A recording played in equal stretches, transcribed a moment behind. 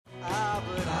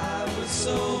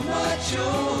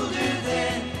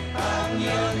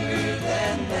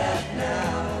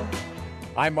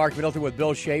I'm Mark Middleton with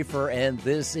Bill Schaefer, and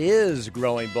this is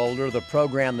Growing Bolder, the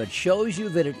program that shows you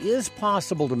that it is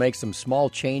possible to make some small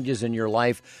changes in your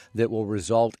life that will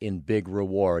result in big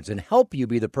rewards and help you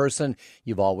be the person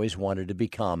you've always wanted to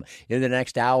become. In the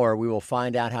next hour, we will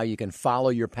find out how you can follow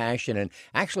your passion and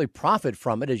actually profit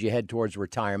from it as you head towards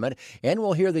retirement. And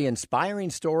we'll hear the inspiring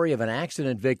story of an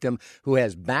accident victim who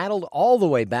has battled all the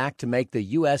way back to make the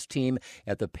U.S. team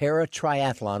at the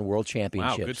Para-Triathlon World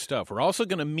Championships. Wow, good stuff. We're also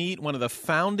going to meet one of the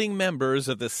founding members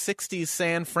of the 60s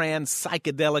San Fran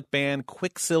psychedelic band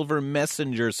Quicksilver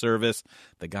Messenger Service.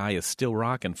 The guy is still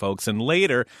rocking, folks. And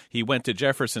later, he went to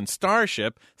Jefferson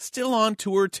Starship, still on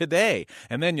tour today.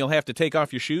 And then you'll have to take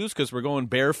off your shoes because we're going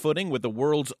barefooting with the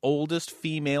world's oldest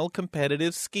female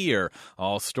competitive skier.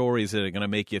 All stories that are going to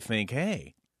make you think,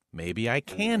 hey, maybe I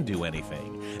can do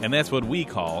anything. And that's what we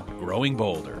call Growing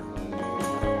Bolder.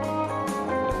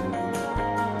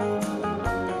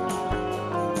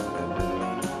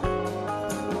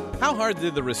 How hard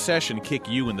did the recession kick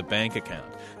you in the bank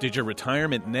account? Did your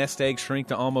retirement nest egg shrink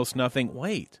to almost nothing?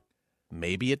 Wait,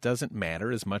 maybe it doesn't matter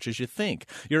as much as you think.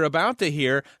 You're about to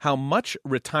hear how much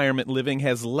retirement living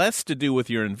has less to do with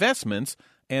your investments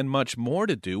and much more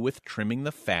to do with trimming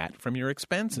the fat from your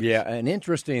expenses. Yeah, an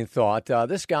interesting thought.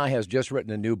 This guy has just written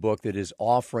a new book that is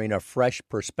offering a fresh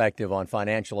perspective on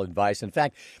financial advice. In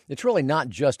fact, it's really not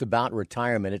just about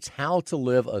retirement. It's how to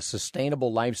live a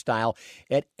sustainable lifestyle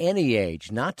at any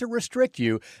age, not to restrict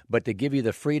you, but to give you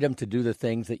the freedom to do the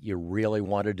things that you really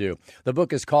want to do. The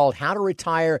book is called How to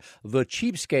Retire the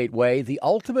Cheapskate Way, the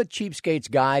ultimate cheapskate's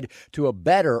guide to a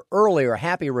better, earlier,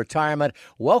 happy retirement.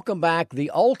 Welcome back,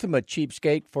 the ultimate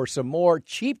cheapskate, for some more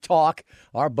cheap talk,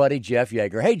 our buddy Jeff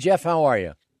Yeager. Hey, Jeff, how are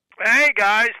you? Hey,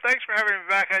 guys. Thanks for having me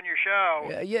back on your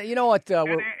show. Yeah, you know what?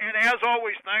 And as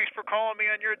always, thanks for calling me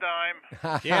on your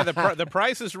dime. Yeah, the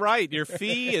price is right. Your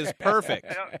fee is perfect.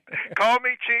 Call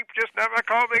me cheap, just never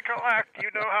call me collect. You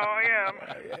know how I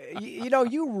am. You know,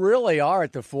 you really are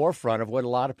at the forefront of what a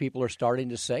lot of people are starting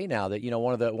to say now, that, you know,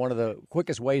 one of the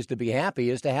quickest ways to be happy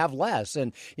is to have less.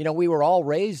 And, you know, we were all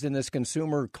raised in this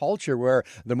consumer culture where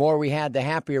the more we had, the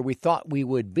happier we thought we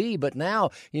would be. But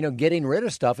now, you know, getting rid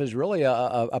of stuff is really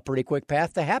a pretty quick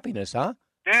path to happiness, huh?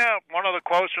 Yeah, one of the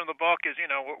quotes from the book is, you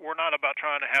know, we're not about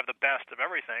trying to have the best of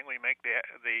everything. We make the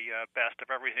best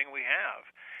of everything we have.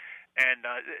 And,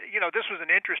 you know, this was an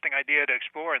interesting idea to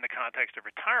explore in the context of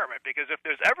retirement, because if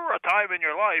there's ever a time in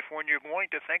your life when you're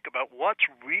going to think about what's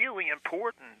really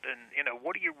important and, you know,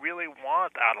 what do you really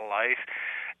want out of life,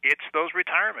 it's those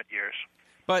retirement years.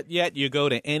 But yet you go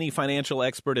to any financial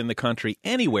expert in the country,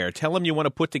 anywhere, tell them you want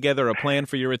to put together a plan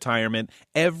for your retirement.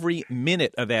 Every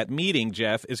minute of that meeting,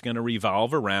 Jeff, is going to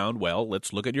revolve around, well,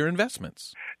 let's look at your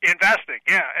investments. Investing,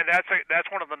 yeah, and that's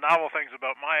one of the novel things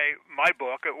about my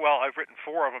book. Well, I've written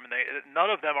 4 of them, and none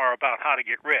of them are about how to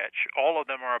get rich. All of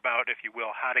them are about, if you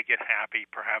will, how to get happy,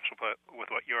 perhaps with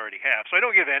what you already have. So I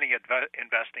don't give any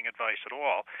investing advice at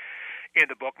all in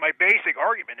the book. My basic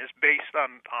argument is based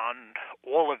on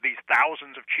all of these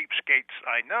thousands of cheapskates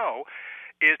I know,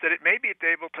 is that you may be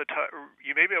able to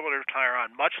retire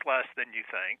on much less than you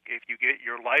think if you get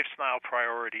your lifestyle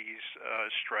priorities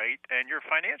straight and your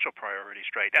financial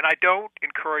priorities straight. And I don't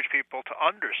encourage people to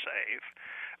undersave.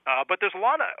 But there's a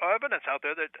lot of evidence out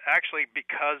there that actually,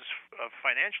 because of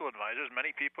financial advisors,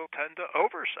 many people tend to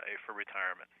oversave for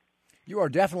retirement. You are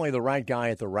definitely the right guy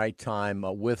at the right time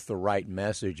with the right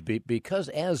message, because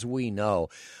as we know,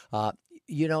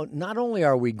 you know, not only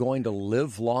are we going to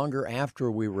live longer after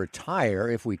we retire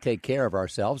if we take care of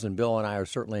ourselves, and Bill and I are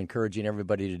certainly encouraging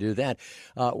everybody to do that,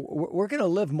 we're going to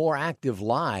live more active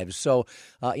lives. So,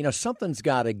 you know, something's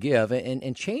got to give,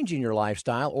 and changing your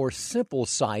lifestyle, or simple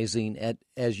sizing,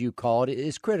 as you call it,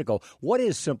 is critical. What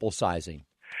is simple sizing?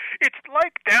 It's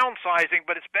like downsizing,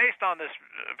 but it's based on this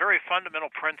very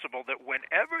fundamental principle that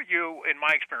whenever you, in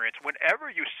my experience, whenever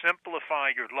you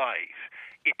simplify your life,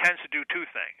 it tends to do 2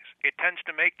 things. It tends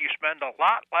to make you spend a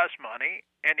lot less money,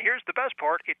 and here's the best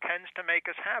part, it tends to make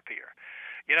us happier.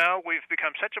 You know, we've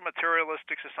become such a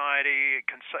materialistic society.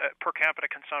 Per capita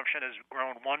consumption has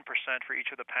grown 1% for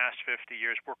each of the past 50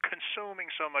 years. We're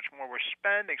consuming so much more. We're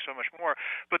spending so much more.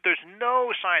 But there's no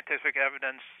scientific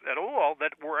evidence at all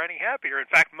that we're any happier.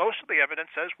 In fact, most of the evidence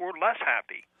says we're less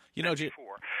happy than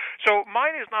before. So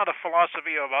mine is not a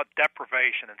philosophy about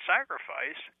deprivation and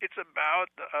sacrifice. It's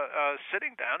about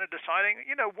sitting down and deciding,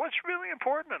 you know, what's really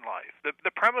important in life.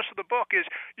 The premise of the book is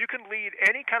you can lead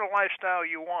any kind of lifestyle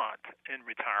you want in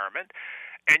retirement,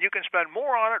 and you can spend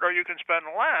more on it or you can spend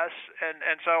less.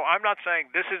 And so I'm not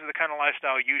saying this is the kind of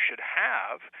lifestyle you should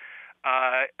have,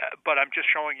 But I'm just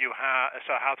showing you how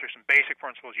through some basic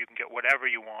principles you can get whatever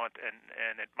you want,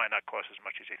 and it might not cost as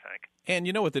much as you think. And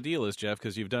you know what the deal is, Jeff,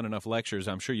 because you've done enough lectures.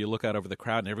 I'm sure you look out over the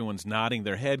crowd and everyone's nodding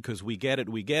their head because we get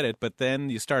it. But then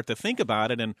you start to think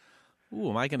about it and, ooh,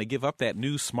 am I going to give up that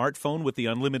new smartphone with the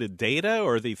unlimited data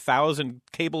or the 1,000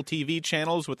 cable TV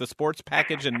channels with the sports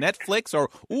package and Netflix? Or,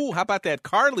 ooh, how about that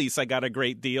car lease I got a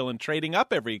great deal and trading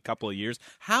up every couple of years?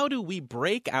 How do we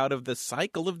break out of the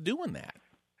cycle of doing that?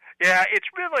 Yeah, it's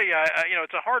really,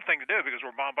 it's a hard thing to do because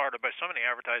we're bombarded by so many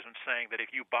advertisements saying that if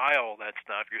you buy all that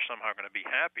stuff, you're somehow going to be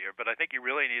happier. But I think you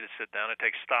really need to sit down and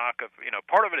take stock of,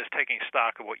 part of it is taking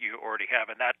stock of what you already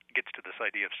have, and that gets to this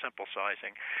idea of simple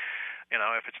sizing.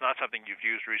 If it's not something you've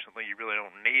used recently, you really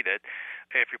don't need it.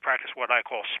 If you practice what I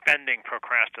call spending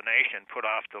procrastination, put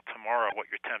off till tomorrow what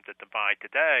you're tempted to buy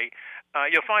today,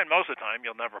 you'll find most of the time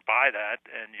you'll never buy that,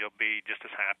 and you'll be just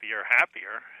as happier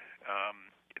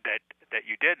that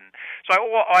you didn't. So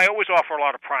I always offer a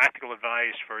lot of practical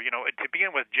advice for, to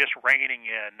begin with just reining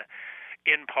in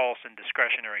impulse and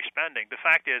discretionary spending. The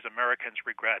fact is Americans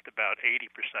regret about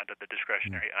 80% of the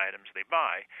discretionary items they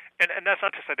buy. And that's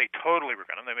not to say they totally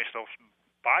regret them. They may still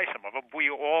buy some of them. We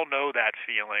all know that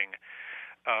feeling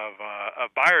of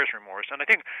buyer's remorse. And I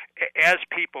think as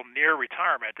people near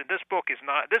retirement, and this book is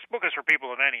for people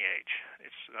of any age.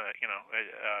 It's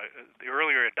the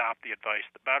earlier you adopt the advice,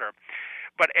 the better.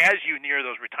 But as you near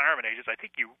those retirement ages, I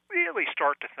think you really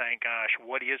start to think, gosh,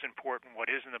 what is important, what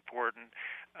isn't important.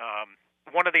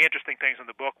 One of the interesting things in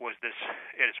the book was this,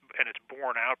 and it's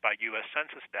borne out by U.S.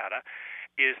 Census data,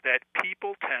 is that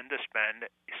people tend to spend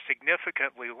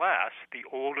significantly less the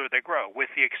older they grow, with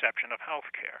the exception of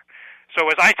health care. So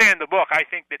as I say in the book, I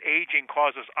think that aging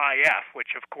causes IF,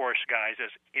 which, of course, guys,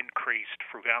 is increased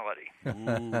frugality.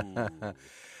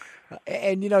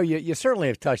 And, you certainly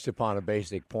have touched upon a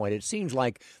basic point. It seems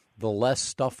like the less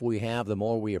stuff we have, the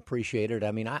more we appreciate it.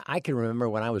 I mean, I can remember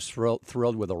when I was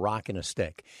thrilled with a rock and a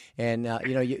stick. And,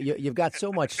 you've got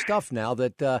so much stuff now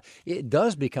that it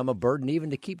does become a burden even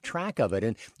to keep track of it.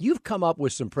 And you've come up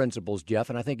with some principles, Jeff,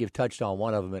 and I think you've touched on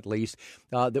one of them at least,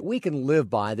 that we can live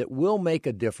by that will make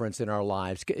a difference in our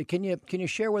lives. Can you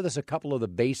share with us a couple of the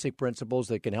basic principles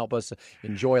that can help us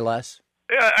enjoy less?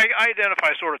 Yeah, I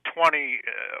identify sort of 20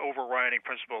 overriding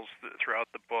principles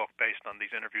throughout the book based on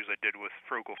these interviews I did with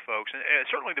frugal folks. And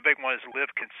certainly the big one is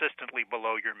live consistently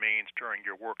below your means during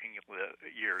your working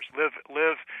years.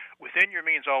 Live within your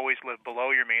means always, live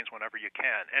below your means whenever you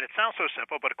can. And it sounds so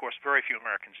simple, but of course very few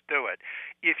Americans do it.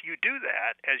 If you do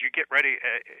that, as you get ready,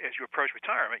 as you approach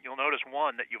retirement, you'll notice,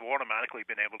 one, that you've automatically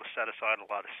been able to set aside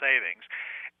a lot of savings.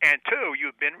 And two,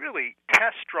 you've been really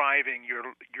test driving your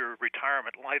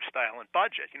retirement lifestyle and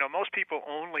budget. Most people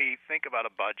only think about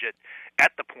a budget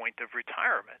at the point of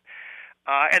retirement.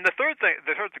 And the third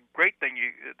great thing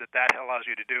that allows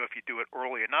you to do if you do it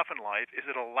early enough in life is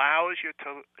it allows you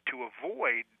to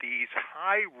avoid these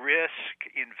high-risk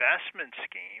investment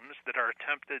schemes that are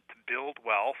attempted to build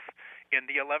wealth in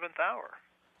the 11th hour.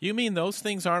 You mean those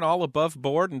things aren't all above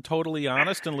board and totally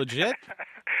honest and legit?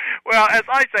 Well, as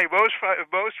I say,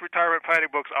 most retirement planning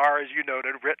books are, as you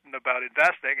noted, written about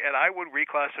investing, and I would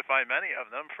reclassify many of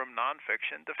them from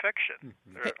nonfiction to fiction.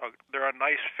 They're a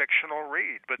nice fictional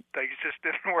read, but they just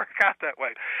didn't work out that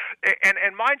way.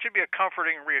 And mine should be a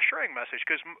comforting and reassuring message,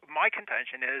 because my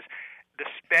contention is the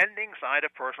spending side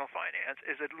of personal finance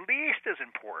is at least as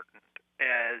important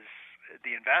as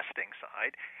the investing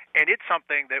side, and it's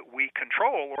something that we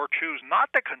control or choose not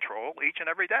to control each and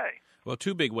every day. Well,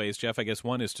 two big ways, Jeff. I guess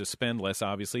one is to spend less,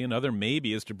 obviously. Another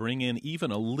maybe is to bring in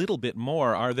even a little bit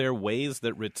more. Are there ways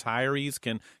that retirees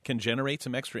can generate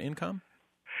some extra income?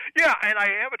 Yeah, and I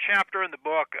have a chapter in the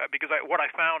book because what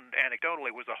I found anecdotally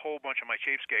was a whole bunch of my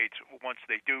cheapskates, once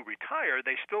they do retire,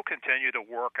 they still continue to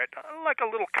work at like a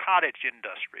little cottage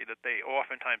industry that they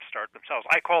oftentimes start themselves.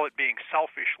 I call it being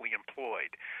selfishly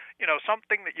employed.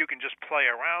 Something that you can just play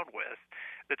around with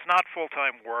that's not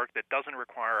full-time work, that doesn't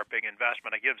require a big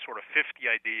investment. I give sort of 50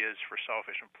 ideas for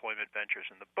selfish employment ventures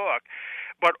in the book.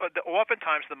 But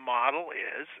oftentimes the model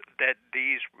is that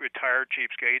these retired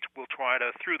cheapskates will try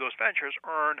to, through those ventures,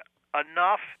 earn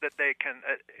enough that they can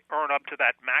earn up to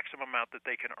that maximum amount that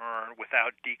they can earn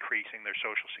without decreasing their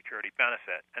Social Security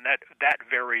benefit. And that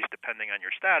varies depending on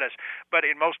your status. But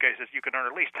in most cases, you can earn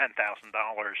at least $10,000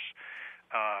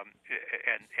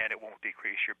 and it won't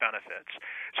decrease your benefits.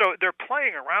 So they're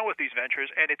playing around with these ventures,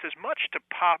 and it's as much to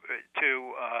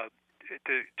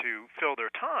fill their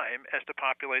time as to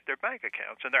populate their bank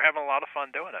accounts, and they're having a lot of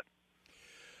fun doing it.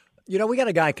 We got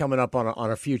a guy coming up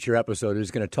on a future episode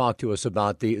who's going to talk to us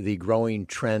about the growing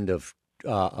trend of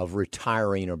of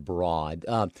retiring abroad.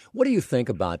 What do you think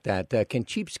about that? Can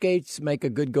cheapskates make a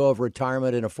good go of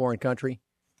retirement in a foreign country?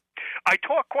 I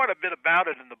talk quite a bit about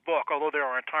it in the book, although there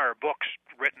are entire books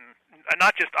written,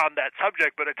 not just on that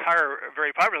subject, but entire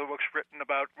very popular books written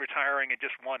about retiring in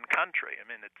just one country. I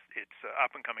mean, it's an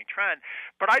up-and-coming trend.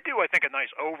 But I do, I think, a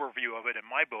nice overview of it in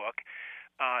my book,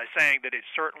 saying that it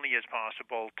certainly is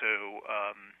possible to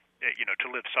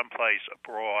live someplace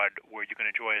abroad where you can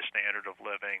enjoy a standard of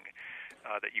living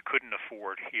that you couldn't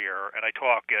afford here. And I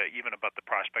talk even about the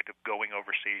prospect of going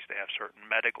overseas to have certain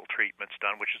medical treatments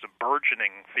done, which is a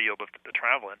burgeoning field of the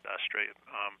travel industry.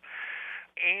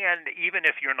 And even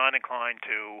if you're not inclined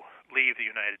to leave the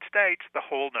United States, the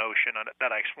whole notion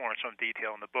that I explore in some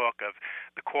detail in the book of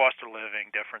the cost of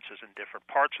living differences in different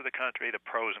parts of the country, the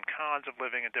pros and cons of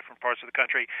living in different parts of the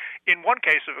country. In one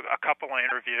case of a couple I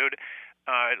interviewed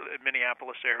in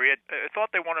Minneapolis area,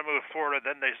 thought they wanted to move to Florida,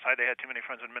 then they decided they had too many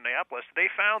friends in Minneapolis.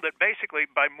 They found that basically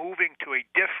by moving to a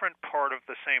different part of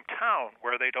the same town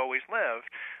where they'd always lived,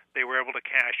 they were able to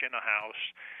cash in a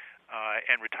house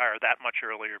and retire that much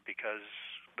earlier because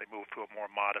they moved to a more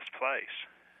modest place.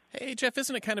 Hey, Jeff,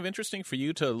 isn't it kind of interesting for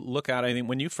you to look at, I think,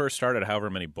 when you first started however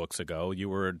many books ago, you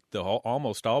were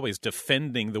almost always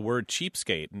defending the word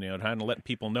cheapskate and trying to let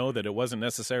people know that it wasn't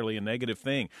necessarily a negative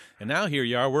thing. And now here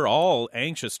you are, we're all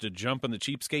anxious to jump on the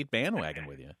cheapskate bandwagon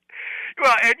with you.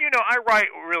 Well, and I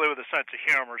write really with a sense of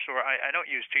humor, so I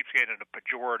don't use cheapskate in a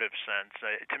pejorative sense.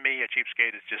 To me, a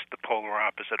cheapskate is just the polar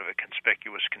opposite of a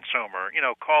conspicuous consumer.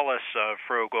 Call us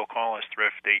frugal, call us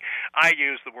thrifty. I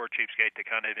use the word cheapskate to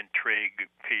kind of intrigue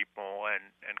people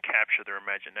and capture their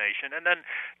imagination, and then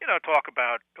talk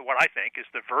about what I think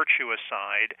is the virtuous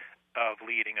side of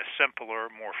leading a simpler,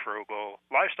 more frugal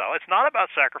lifestyle. It's not about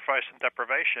sacrifice and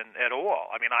deprivation at all.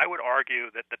 I mean, I would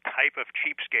argue that the type of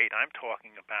cheapskate I'm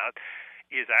talking about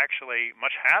is actually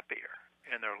much happier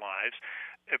in their lives,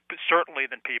 certainly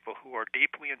than people who are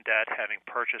deeply in debt, having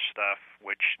purchased stuff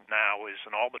which now is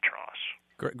an albatross.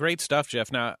 Great stuff, Jeff.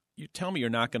 Now, you tell me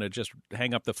you're not going to just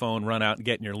hang up the phone, run out and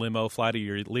get in your limo, fly to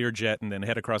your Learjet, and then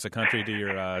head across the country to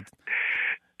your...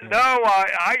 No,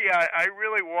 I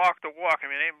really walk the walk. I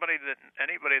mean, anybody that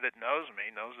knows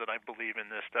me knows that I believe in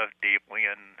this stuff deeply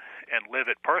and live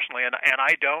it personally. And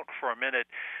I don't for a minute.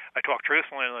 I talk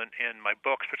truthfully in my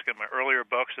books, particularly my earlier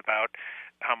books, about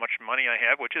how much money I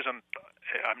have, which isn't.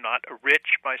 I'm not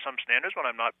rich by some standards, but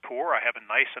I'm not poor. I have a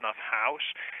nice enough house,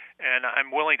 and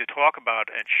I'm willing to talk about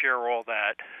and share all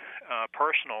that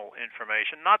personal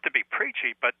information, not to be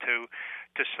preachy, but to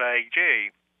say, gee,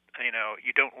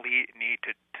 you don't need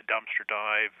to dumpster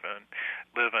dive and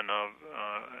live in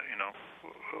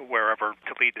wherever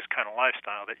to lead this kind of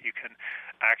lifestyle, that you can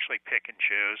actually pick and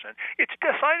choose. And it's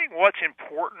deciding what's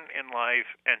important in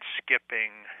life and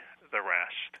skipping the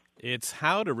rest. It's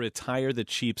how to retire the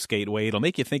cheapskate way. It'll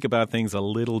make you think about things a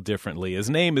little differently. His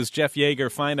name is Jeff Yeager.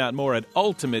 Find out more at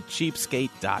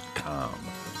ultimatecheapskate.com.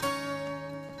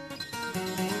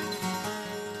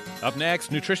 Up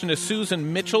next, nutritionist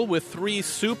Susan Mitchell with 3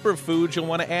 superfoods you'll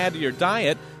want to add to your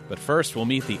diet. But first, we'll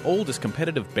meet the oldest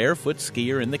competitive barefoot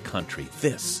skier in the country.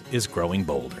 This is Growing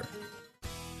Bolder.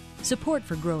 Support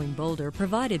for Growing Bolder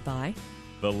provided by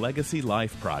The Legacy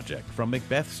Life Project from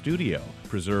Macbeth Studio,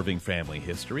 preserving family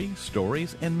history,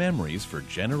 stories, and memories for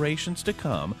generations to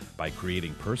come by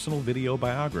creating personal video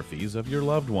biographies of your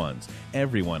loved ones.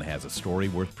 Everyone has a story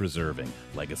worth preserving.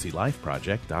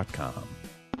 LegacyLifeProject.com.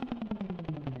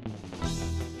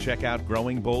 Check out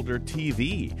Growing Bolder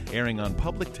TV, airing on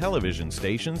public television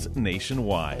stations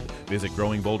nationwide. Visit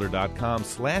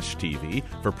growingbolder.com/TV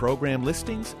for program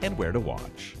listings and where to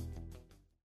watch.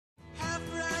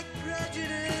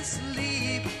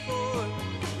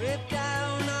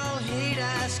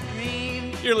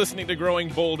 You're listening to Growing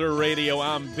Bolder Radio.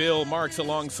 I'm Bill Marks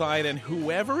alongside, and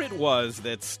whoever it was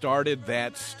that started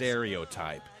that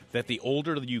stereotype that the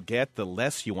older you get, the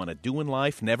less you want to do in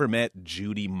life, never met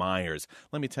Judy Myers.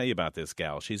 Let me tell you about this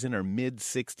gal. She's in her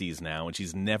mid-60s now, and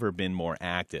she's never been more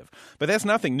active. But that's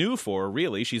nothing new for her,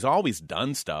 really. She's always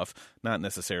done stuff, not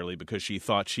necessarily because she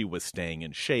thought she was staying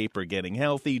in shape or getting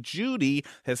healthy. Judy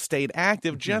has stayed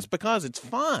active just because it's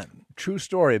fun. True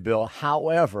story, Bill.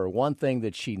 However, one thing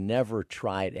that she never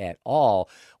tried at all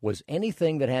was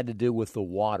anything that had to do with the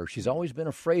water. She's always been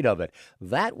afraid of it.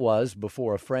 That was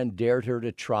before a friend dared her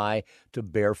to try to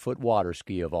barefoot water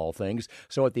ski, of all things.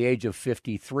 So at the age of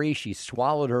 53, she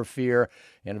swallowed her fear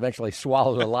and eventually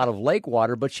swallowed a lot of lake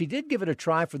water, but she did give it a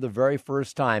try for the very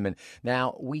first time. And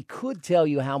now we could tell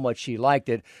you how much she liked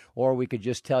it, or we could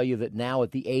just tell you that now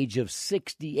at the age of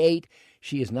 68,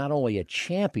 she is not only a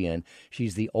champion,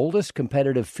 she's the oldest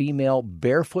competitive female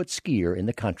barefoot skier in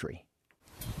the country.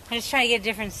 I'm just trying to get a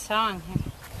different song.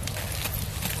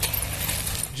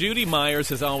 Judy Myers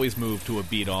has always moved to a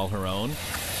beat all her own.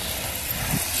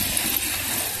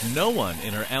 No one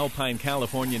in her Alpine,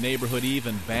 California neighborhood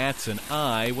even bats an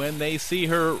eye when they see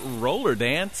her roller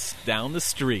dance down the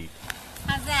street.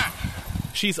 How's that?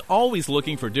 She's always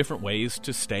looking for different ways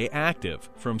to stay active,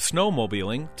 from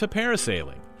snowmobiling to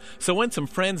parasailing. So when some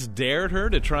friends dared her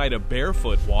to try to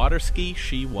barefoot water ski,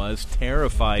 she was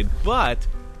terrified, but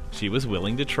she was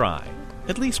willing to try,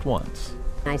 at least once.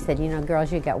 I said,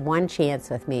 girls, you got one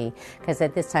chance with me, because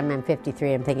at this time I'm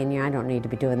 53. I'm thinking, I don't need to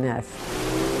be doing this.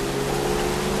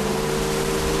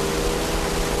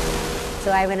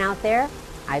 So I went out there,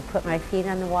 I put my feet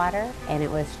on the water, and it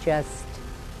was just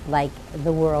like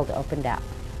the world opened up.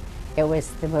 It was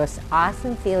the most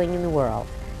awesome feeling in the world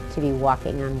to be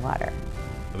walking on water.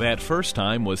 That first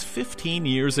time was 15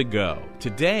 years ago.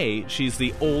 Today, she's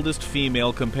the oldest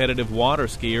female competitive water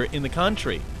skier in the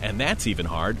country, and that's even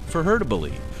hard for her to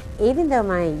believe. Even though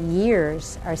my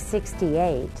years are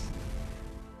 68,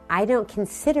 I don't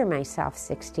consider myself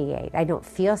 68. I don't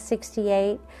feel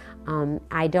 68.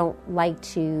 I don't like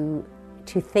to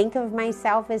think of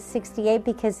myself as 68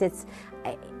 because it's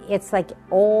like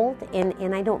old,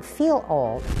 and I don't feel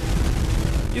old.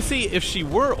 You see, if she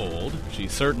were old, she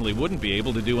certainly wouldn't be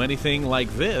able to do anything like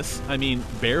this. I mean,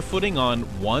 barefooting on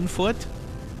one foot?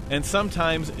 And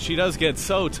sometimes she does get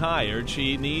so tired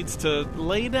she needs to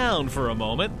lay down for a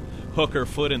moment, hook her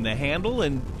foot in the handle,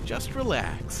 and just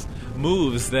relax.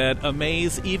 Moves that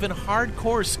amaze even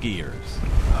hardcore skiers.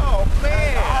 Oh,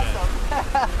 man!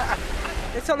 Awesome.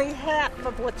 It's only half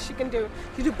of what she can do.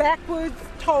 You do backwards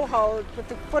toe hold with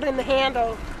the foot in the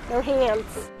handle, their hands.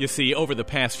 You see, over the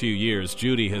past few years,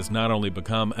 Judy has not only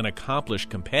become an accomplished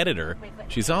competitor,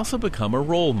 she's also become a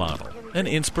role model, an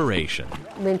inspiration.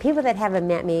 When people that haven't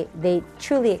met me, they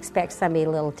truly expect somebody a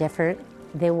little different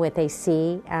than what they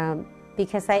see,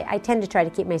 because I tend to try to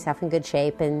keep myself in good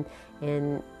shape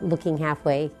and looking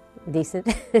halfway decent,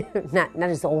 not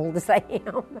as old as I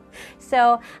am.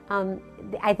 So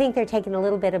I think they're taken a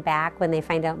little bit aback when they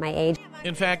find out my age.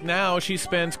 In fact, now she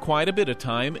spends quite a bit of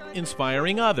time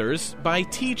inspiring others by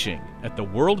teaching at the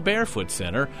World Barefoot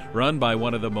Center, run by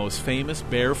one of the most famous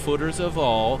barefooters of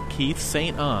all, Keith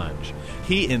St. Onge.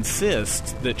 He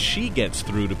insists that she gets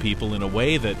through to people in a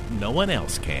way that no one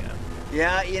else can.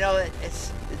 Yeah,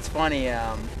 it's funny.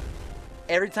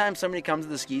 Every time somebody comes to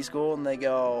the ski school and they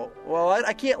go, well,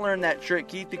 I can't learn that trick,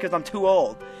 Keith, because I'm too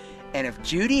old. And if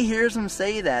Judy hears them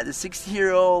say that, the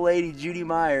 60-year-old lady, Judy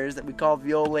Myers, that we call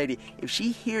the old lady, if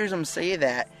she hears them say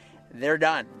that, they're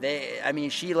done.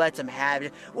 She lets them have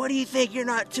it. What do you think? You're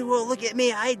not too old. Look at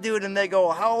me. I do it. And they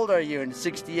go, how old are you? And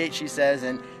 68, she says.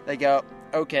 And they go,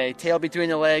 okay, tail between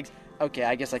the legs. Okay,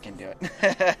 I guess I can do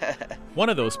it. One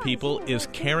of those people is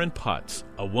Karen Putz,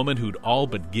 a woman who'd all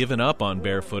but given up on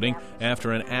barefooting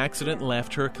after an accident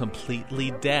left her completely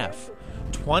deaf.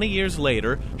 20 years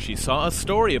later, she saw a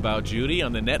story about Judy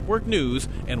on the network news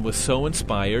and was so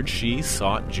inspired she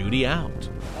sought Judy out.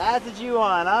 That's what you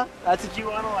want, huh? That's what you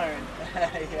want to learn.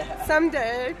 Yeah.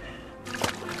 Someday.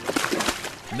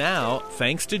 Now,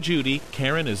 thanks to Judy,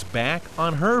 Karen is back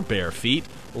on her bare feet,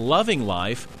 loving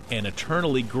life, and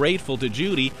eternally grateful to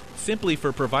Judy simply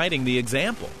for providing the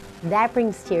example. That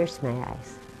brings tears to my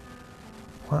eyes.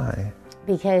 Why?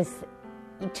 Because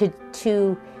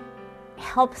to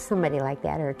help somebody like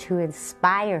that, or to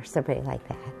inspire somebody like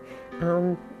that,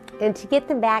 and to get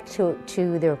them back to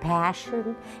their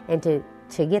passion, and to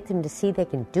get them to see they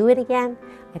can do it again,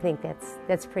 I think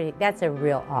that's a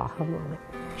real aha moment.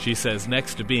 She says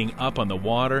next to being up on the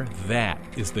water, that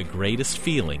is the greatest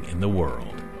feeling in the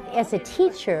world. As a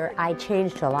teacher, I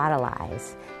changed a lot of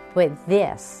lives, but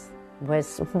this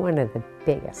was one of the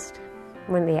biggest,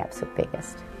 one of the absolute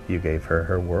biggest. You gave her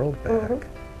her world back.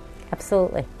 Mm-hmm.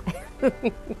 Absolutely.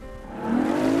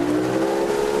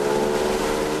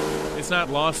 It's not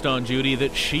lost on Judy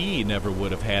that she never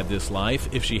would have had this life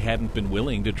if she hadn't been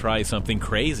willing to try something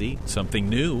crazy, something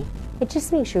new. It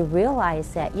just makes you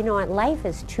realize that, life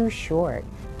is too short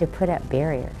to put up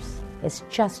barriers. It's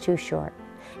just too short.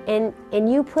 And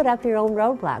you put up your own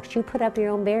roadblocks. You put up your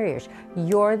own barriers.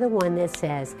 You're the one that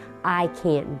says, I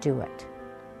can't do it.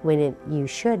 When you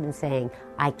should be saying,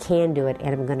 I can do it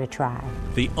and I'm going to try.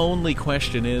 The only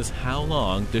question is, how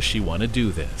long does she want to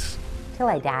do this? Till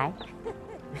I die.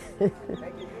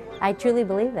 I truly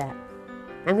believe that.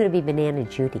 I'm going to be Banana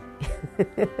Judy.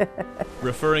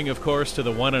 Referring, of course, to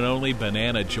the one and only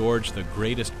Banana George, the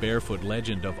greatest barefoot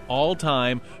legend of all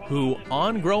time, who,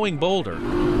 on Growing Boulder,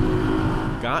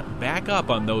 got back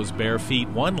up on those bare feet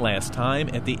one last time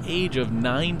at the age of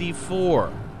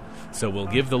 94. So we'll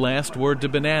give the last word to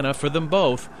Banana for them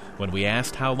both when we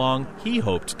asked how long he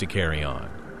hoped to carry on.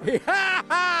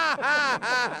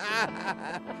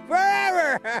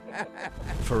 Forever!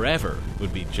 Forever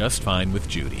would be just fine with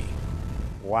Judy.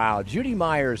 Wow, Judy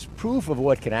Myers, proof of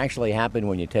what can actually happen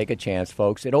when you take a chance,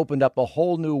 folks. It opened up a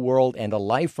whole new world and a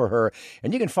life for her.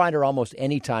 And you can find her almost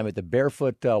any time at the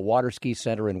Barefoot Water Ski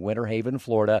Center in Winter Haven,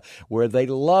 Florida, where they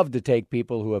love to take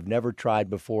people who have never tried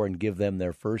before and give them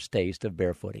their first taste of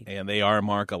barefooting. And they are,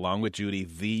 Mark, along with Judy,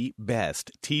 the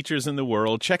best teachers in the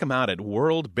world. Check them out at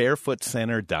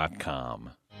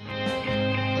worldbarefootcenter.com.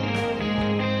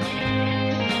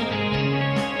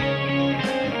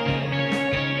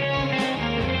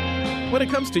 When it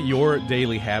comes to your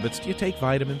daily habits, do you take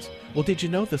vitamins? Well, did you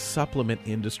know the supplement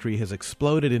industry has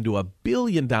exploded into a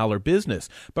billion-dollar business?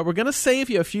 But we're going to save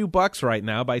you a few bucks right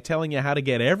now by telling you how to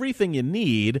get everything you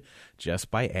need just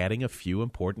by adding a few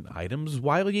important items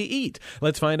while you eat.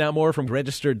 Let's find out more from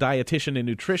registered dietitian and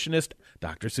nutritionist,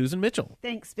 Dr. Susan Mitchell.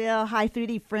 Thanks, Bill. Hi,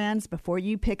 foodie friends. Before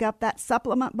you pick up that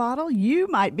supplement bottle, you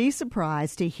might be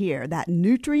surprised to hear that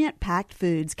nutrient-packed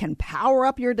foods can power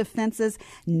up your defenses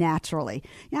naturally.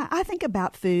 Yeah, I think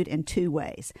about food in two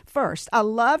ways. First, I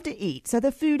love to eat, so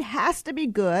the food has to be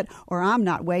good or I'm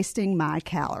not wasting my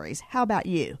calories. How about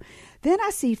you? Then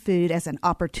I see food as an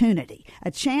opportunity,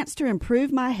 a chance to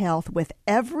improve my health with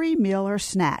every meal or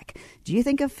snack. Do you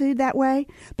think of food that way?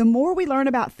 The more we learn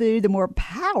about food, the more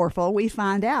powerful we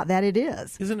find out that it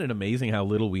is. Isn't it amazing how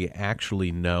little we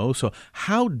actually know? So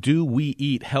how do we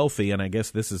eat healthy? And I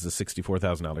guess this is a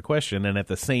 $64,000 question, and at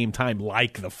the same time,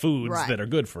 like the foods that are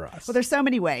good for us. Well, there's so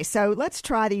many ways. So let's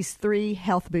try these 3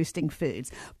 health-boosting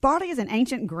foods. Barley is an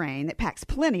ancient grain that packs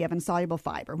plenty of insoluble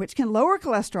fiber, which can lower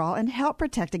cholesterol and help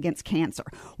protect against cancer.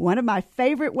 One of my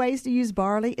favorite ways to use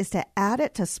barley is to add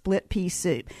it to split pea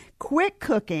soup. Quick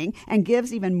cooking and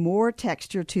gives even more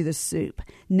texture to the soup.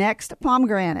 Next,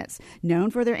 pomegranates.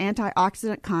 Known for their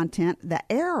antioxidant content, the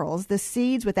arils, the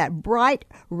seeds with that bright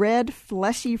red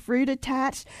fleshy fruit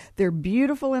attached, they're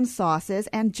beautiful in sauces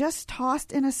and just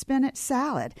tossed in a spinach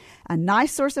salad. A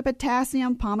nice source of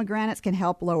potassium, pomegranates can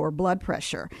help lower blood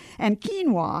pressure. And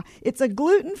quinoa, it's a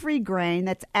gluten-free grain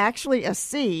that's actually a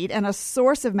seed and a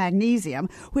source of magnesium,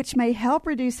 which may help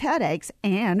reduce headaches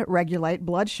and regulate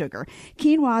blood sugar.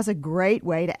 Quinoa is a great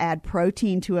way to add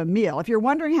protein to a meal. If you're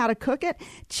wondering how to cook it,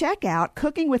 check out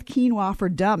Cooking with Quinoa for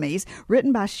Dummies,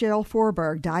 written by Cheryl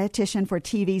Forberg, dietitian for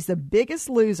TV's The Biggest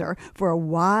Loser, for a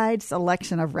wide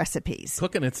selection of recipes.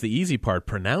 Cooking, it's the easy part.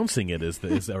 Pronouncing it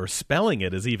or spelling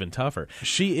it is even tougher.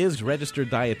 She is registered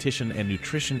dietitian and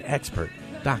nutrition expert,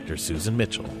 Dr. Susan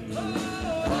Mitchell.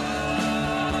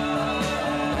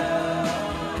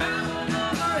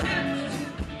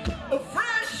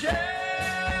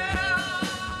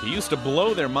 Used to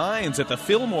blow their minds at the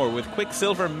Fillmore with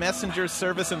Quicksilver Messenger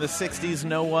service in the 60s.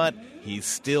 Know what? He's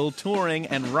still touring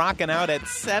and rocking out at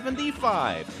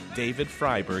 75. David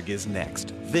Freiberg is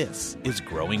next. This is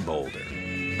Growing Bolder.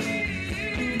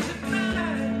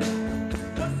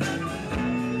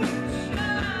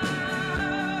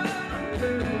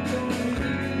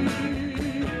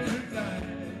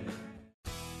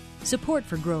 Support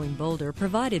for Growing Bolder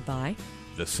provided by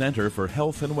the Center for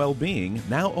Health and Well-Being,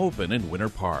 now open in Winter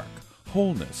Park.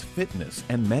 Wholeness, fitness,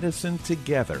 and medicine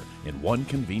together in one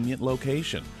convenient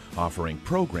location, offering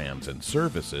programs and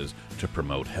services to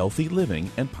promote healthy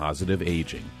living and positive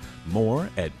aging. More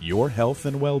at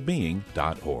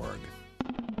yourhealthandwellbeing.org.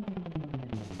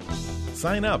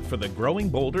 Sign up for the Growing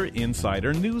Bolder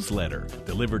Insider newsletter,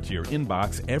 delivered to your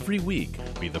inbox every week.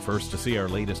 Be the first to see our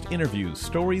latest interviews,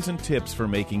 stories, and tips for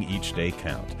making each day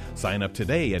count. Sign up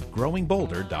today at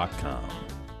growingbolder.com.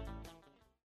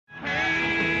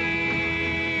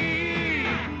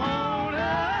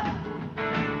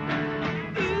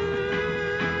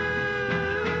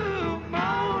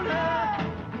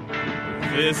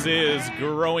 This is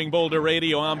Growing Bolder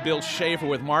Radio. I'm Bill Schaefer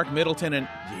with Mark Middleton, and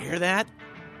you hear that?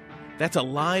 That's a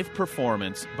live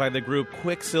performance by the group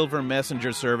Quicksilver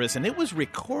Messenger Service, and it was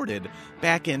recorded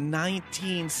back in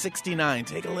 1969.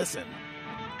 Take a listen.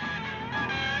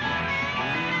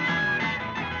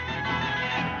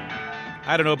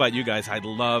 I don't know about you guys, I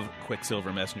love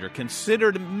Quicksilver Messenger.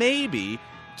 Considered maybe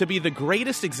to be the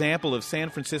greatest example of San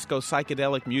Francisco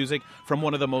psychedelic music from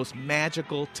one of the most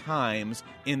magical times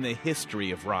in the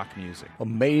history of rock music.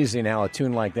 Amazing how a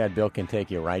tune like that, Bill, can take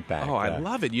you right back. Oh, I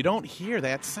love it. You don't hear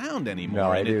that sound anymore.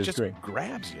 No, and it just great.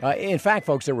 Grabs you. In fact,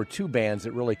 folks, there were 2 bands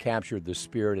that really captured the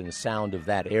spirit and the sound of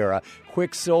that era.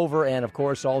 Quicksilver and, of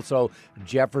course, also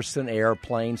Jefferson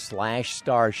Airplane /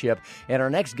 Starship. And our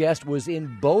next guest was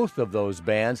in both of those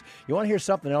bands. You want to hear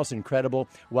something else incredible?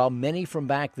 While many from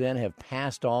back then have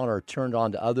passed on or turned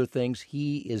on to other things,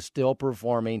 he is still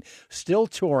performing, still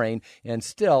touring, and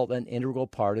still an integral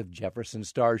part of Jefferson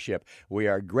Starship. We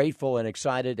are grateful and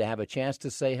excited to have a chance to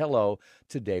say hello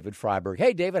to David Freiberg.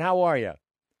 Hey, David, how are you?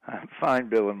 I'm fine,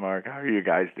 Bill and Mark. How are you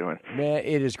guys doing? Man,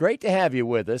 it is great to have you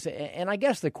with us. And I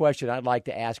guess the question I'd like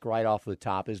to ask right off the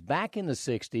top is, back in the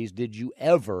 60s, did you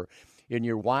ever, in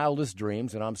your wildest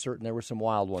dreams, and I'm certain there were some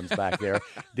wild ones back there,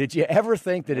 did you ever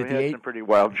think that we at the had age... some pretty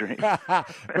wild dreams.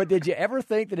 But did you ever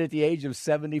think that at the age of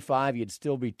 75, you'd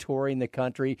still be touring the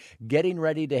country, getting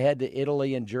ready to head to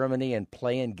Italy and Germany and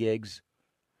playing gigs?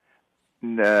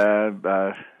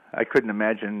 I couldn't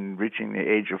imagine reaching the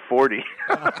age of 40,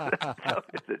 to tell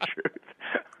you the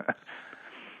truth.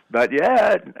 But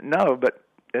but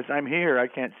as I'm here, I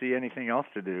can't see anything else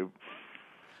to do.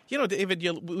 You know, David,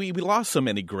 we lost so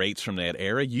many greats from that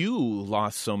era. You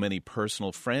lost so many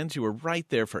personal friends. You were right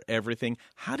there for everything.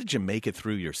 How did you make it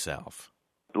through yourself?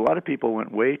 A lot of people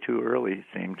went way too early, it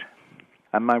seemed.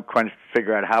 I'm not trying to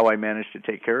figure out how I managed to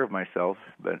take care of myself,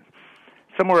 but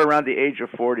somewhere around the age of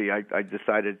 40, I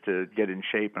decided to get in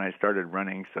shape, and I started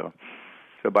running. So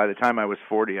by the time I was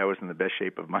 40, I was in the best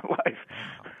shape of my life.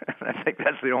 And I think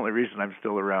that's the only reason I'm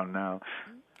still around now.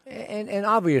 And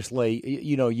obviously,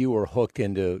 you know, you were hooked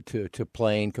into to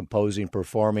playing, composing,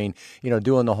 performing, you know,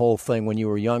 doing the whole thing when you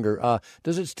were younger.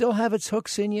 Does it still have its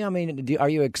hooks in you? I mean, are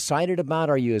you excited about,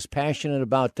 are you as passionate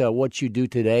about what you do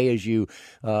today as you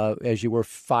were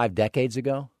 5 decades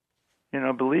ago? You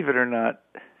know, believe it or not,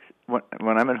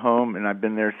 when I'm at home and I've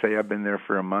been there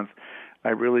for a month, I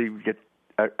really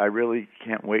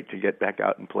can't wait to get back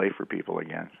out and play for people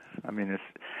again. I mean,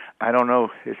 I don't know,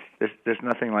 there's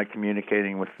nothing like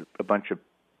communicating with a bunch of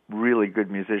really good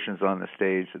musicians on the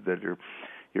stage that are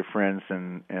your friends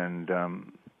and I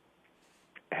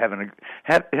mean,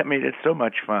 it's so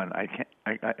much fun. I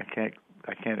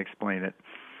can't explain it.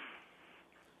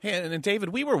 Hey, and David,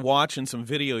 we were watching some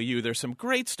video of you. There's some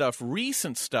great stuff,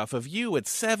 recent stuff of you at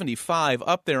 75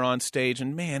 up there on stage,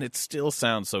 and man, it still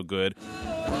sounds so good.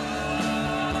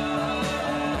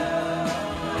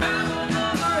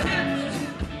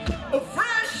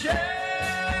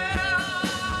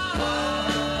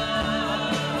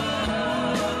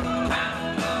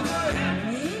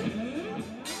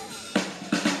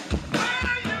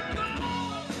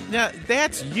 Now,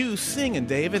 that's you singing,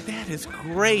 David. That is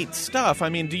great stuff. I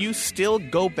mean, do you still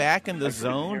go back in the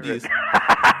zone?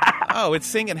 Oh, it's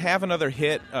singing Have Another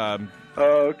Hit.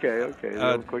 Okay. The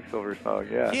little Quicksilver song,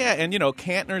 yeah. Yeah, and, you know,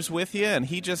 Kantner's with you, and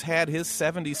he just had his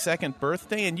 72nd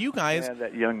birthday, and you guys... Yeah,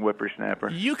 that young whippersnapper.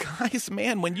 You guys,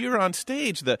 man, when you're on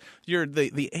stage, the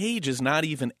age is not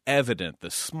even evident.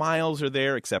 The smiles are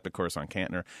there, except, of course, on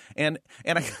Kantner. And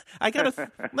I got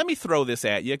to... let me throw this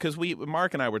at you, because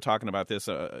Mark and I were talking about this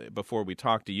before we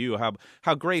talked to you,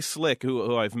 how Grace Slick,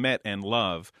 who I've met and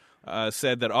love,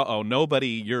 said that, nobody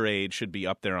your age should be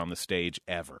up there on the stage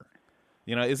ever.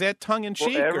 You know, is that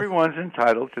tongue-in-cheek? Well, everyone's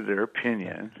entitled to their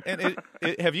opinion. And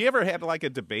have you ever had, like,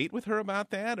 a debate with her about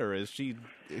that, or is she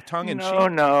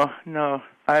tongue-in-cheek? No.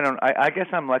 I don't. I guess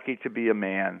I'm lucky to be a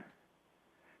man,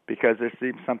 because there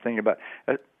seems something about...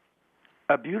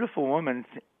 A beautiful woman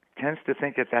tends to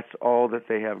think that that's all that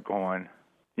they have going,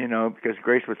 you know, because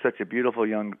Grace was such a beautiful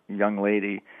young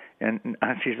lady, and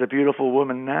she's a beautiful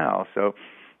woman now, so...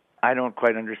 I don't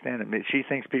quite understand it. She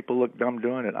thinks people look dumb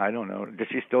doing it. I don't know. Does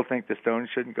she still think the Stones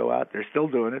shouldn't go out? They're still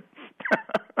doing it.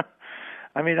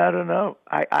 I mean, I don't know.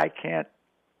 I can't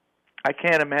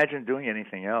imagine doing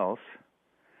anything else,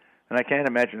 and I can't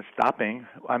imagine stopping.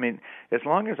 I mean, as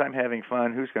long as I'm having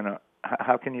fun,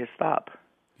 how can you stop?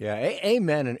 Yeah,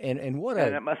 amen. And what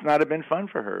and it must not have been fun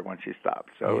for her when she stopped.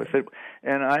 So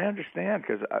and I understand,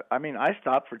 because I mean, I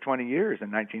stopped for 20 years in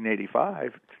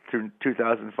 1985 through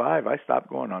 2005. I stopped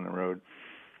going on the road.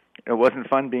 It wasn't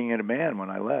fun being in a band when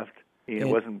I left. It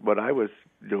wasn't what I was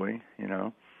doing. You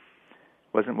know,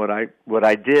 wasn't what I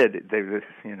did.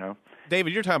 You know.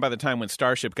 David, you're talking about the time when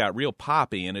Starship got real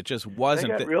poppy, and it just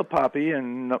wasn't. They got real poppy,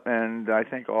 and I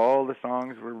think all the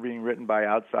songs were being written by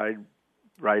outside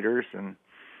writers, and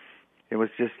it was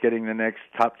just getting the next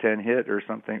top 10 hit or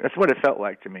something. That's what it felt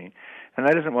like to me. And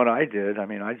that isn't what I did. I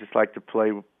mean, I just like to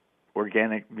play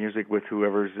organic music with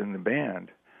whoever's in the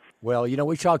band. Well, you know,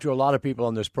 we talked to a lot of people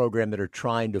on this program that are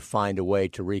trying to find a way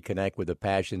to reconnect with the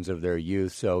passions of their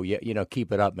youth. So, you know,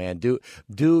 keep it up, man.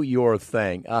 Do your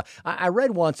thing. I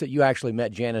read once that you actually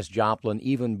met Janis Joplin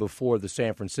even before the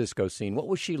San Francisco scene. What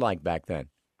was she like back then?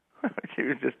 She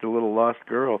was just a little lost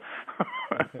girl.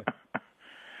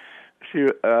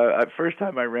 First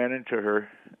time I ran into her,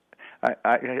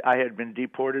 I had been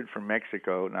deported from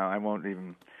Mexico. Now,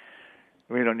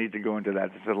 we don't need to go into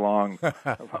that. It's a long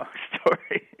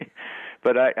story.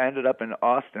 But I ended up in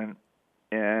Austin,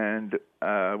 and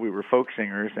we were folk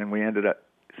singers, and we ended up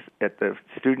at the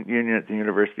student union at the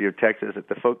University of Texas at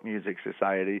the Folk Music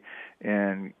Society,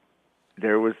 and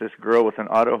there was this girl with an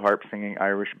auto harp singing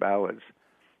Irish ballads,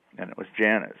 and it was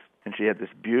Janice, and she had this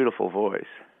beautiful voice.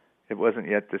 It wasn't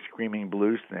yet the screaming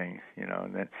blues thing, you know,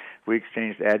 and then we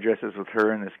exchanged addresses with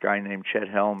her and this guy named Chet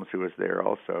Helms, who was there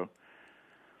also.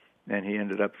 And he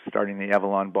ended up starting the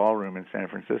Avalon Ballroom in San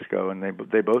Francisco, and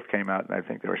they both came out, and I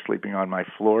think they were sleeping on my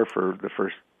floor for the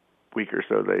first week or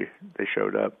so they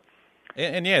showed up.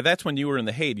 And yeah, that's when you were in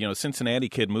the Haight. You know, Cincinnati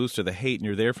kid moves to the Haight, and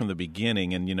you're there from the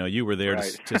beginning. And you know, you were there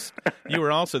right. you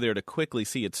were also there to quickly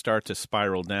see it start to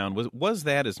spiral down. Was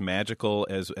that as magical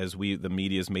as the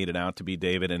media's made it out to be,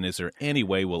 David? And is there any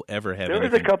way we'll ever have? There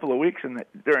was a couple of weeks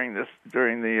during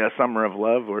the Summer of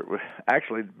Love, or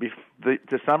actually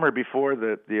the summer before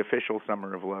the official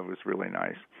Summer of Love was really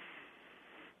nice.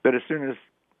 But as soon as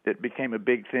it became a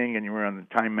big thing and you were on the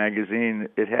Time magazine,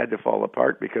 it had to fall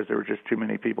apart because there were just too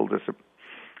many people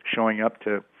showing up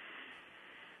to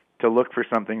look for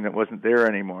something that wasn't there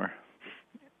anymore,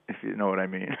 if you know what I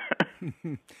mean.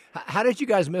 How did you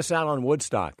guys miss out on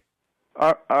Woodstock?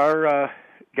 Our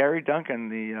Gary Duncan,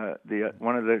 the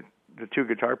one of the two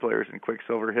guitar players in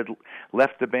Quicksilver, had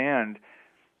left the band,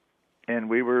 and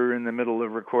we were in the middle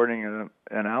of recording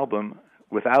an album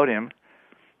without him.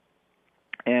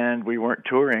 And we weren't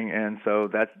touring, and so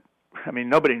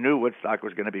nobody knew Woodstock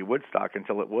was going to be Woodstock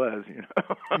until it was, you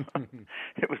know.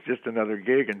 It was just another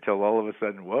gig until all of a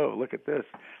sudden, whoa, look at this.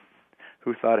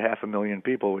 Who thought 500,000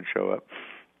 people would show up?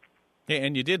 Yeah,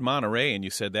 and you did Monterey, and you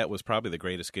said that was probably the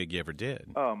greatest gig you ever did.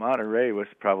 Oh, Monterey was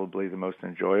probably the most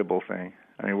enjoyable thing.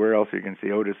 I mean, where else you can see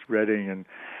Otis Redding and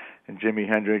Jimi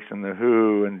Hendrix and The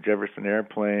Who and Jefferson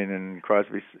Airplane and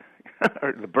Crosby,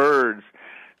 or the Byrds,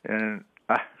 and...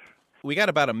 We got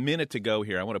about a minute to go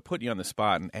here. I want to put you on the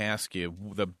spot and ask you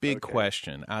the big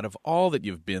question. Out of all that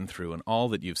you've been through and all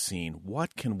that you've seen,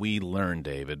 what can we learn,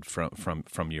 David,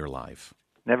 from your life?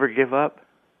 Never give up.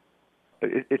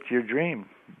 It's your dream.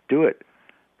 Do it.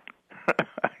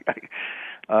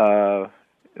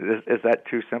 Is that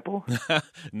too simple?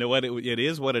 No, it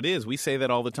is what it is. We say that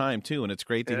all the time, too, and it's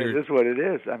great to hear. It is what it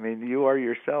is. I mean, you are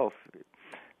yourself.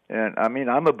 And, I mean,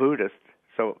 I'm a Buddhist,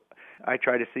 so... I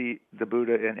try to see the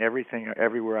Buddha in everything,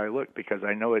 everywhere I look, because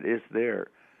I know it is there,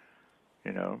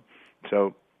 you know.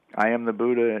 So I am the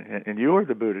Buddha, and you are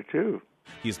the Buddha, too.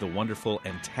 He's the wonderful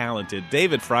and talented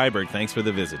David Freiberg. Thanks for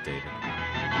the visit, David.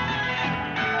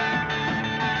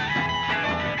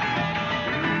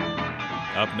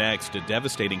 Up next, a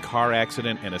devastating car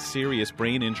accident and a serious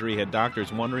brain injury had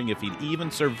doctors wondering if he'd even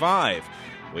survive.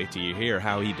 Wait till you hear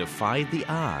how he defied the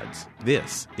odds.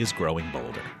 This is Growing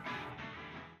Bolder.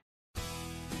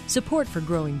 Support for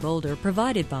Growing Bolder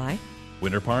provided by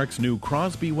Winter Park's new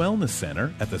Crosby Wellness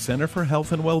Center at the Center for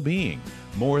Health and Well-Being.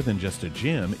 More than just a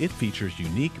gym, it features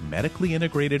unique medically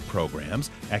integrated programs,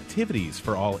 activities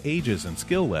for all ages and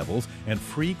skill levels, and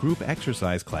free group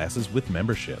exercise classes with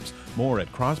memberships. More at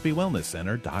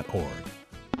crosbywellnesscenter.org.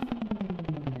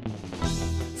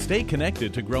 Stay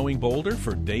connected to Growing Bolder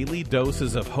for daily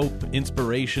doses of hope,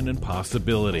 inspiration, and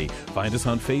possibility. Find us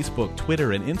on Facebook,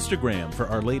 Twitter, and Instagram for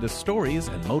our latest stories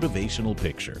and motivational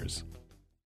pictures.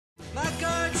 My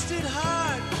guard stood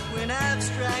hard when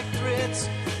abstract threats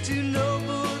too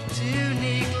noble to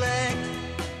neglect.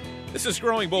 This is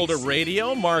Growing Bolder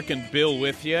Radio. Mark and Bill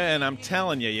with you, and I'm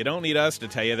telling you, you don't need us to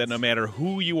tell you that no matter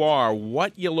who you are,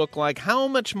 what you look like, how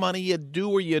much money you do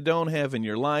or you don't have in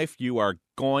your life, you are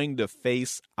going to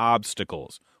face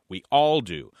obstacles. We all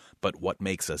do. But what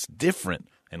makes us different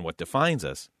and what defines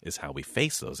us is how we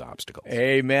face those obstacles.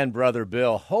 Amen, Brother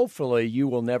Bill. Hopefully you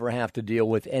will never have to deal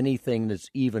with anything that's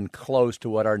even close to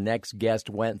what our next guest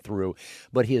went through.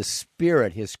 But his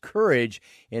spirit, his courage,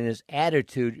 and his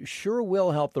attitude sure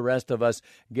will help the rest of us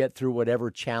get through whatever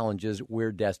challenges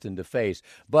we're destined to face.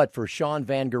 But for Sean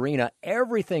Van Garena,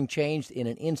 everything changed in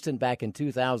an instant back in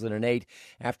 2008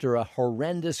 after a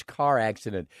horrendous car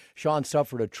accident. Sean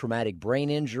suffered a traumatic brain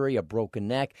injury, a broken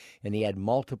neck, and he had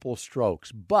multiple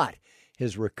strokes. But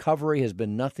his recovery has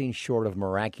been nothing short of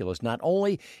miraculous. Not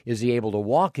only is he able to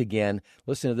walk again,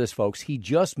 listen to this, folks, he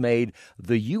just made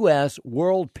the U.S.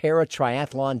 World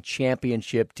Para-Triathlon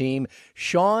Championship team.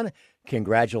 Sean,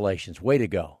 congratulations. Way to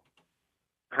go.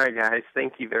 Hi, guys.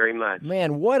 Thank you very much.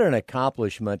 Man, what an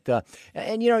accomplishment.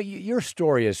 And, you know, your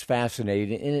story is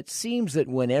fascinating, and it seems that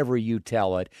whenever you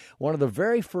tell it, one of the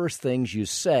very first things you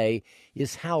say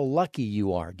is how lucky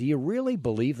you are. Do you really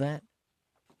believe that?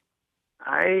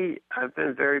 I've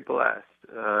been very blessed,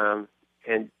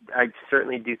 and I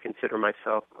certainly do consider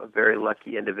myself a very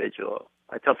lucky individual.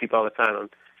 I tell people all the time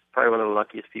probably one of the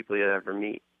luckiest people you'll ever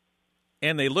meet.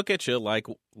 And they look at you like,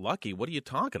 lucky, what are you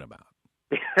talking about?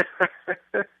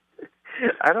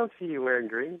 I don't see you wearing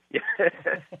green.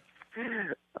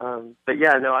 But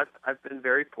yeah, no, I've been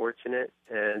very fortunate,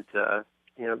 and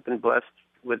been blessed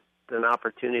with an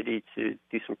opportunity to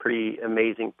do some pretty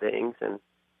amazing things, and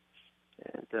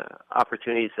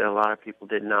opportunities that a lot of people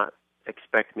did not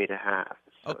expect me to have.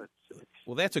 So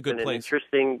well, that's a good been place. An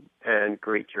interesting and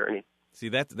great journey. See,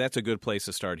 that's a good place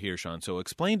to start here, Sean. So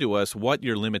explain to us what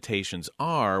your limitations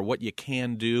are, what you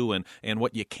can do, and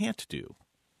what you can't do.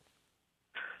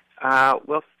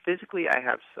 Well, physically, I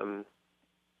have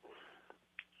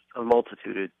a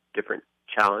multitude of different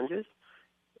challenges.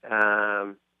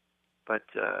 But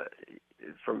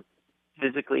from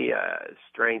physically,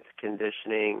 strength,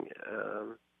 conditioning,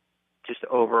 just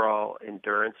overall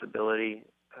endurance ability,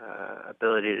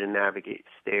 ability to navigate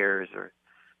stairs or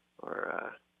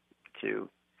to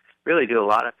really do a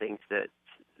lot of things that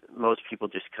most people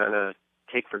just kind of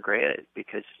take for granted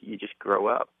because you just grow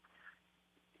up.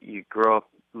 You grow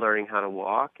up learning how to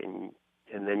walk, and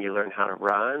then you learn how to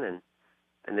run, and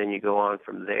then you go on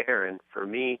from there. And for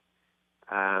me,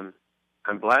 I'm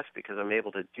blessed because I'm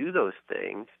able to do those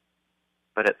things,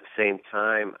 but at the same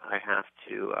time, I have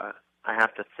to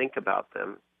think about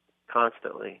them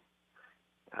constantly.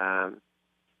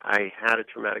 I had a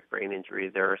traumatic brain injury.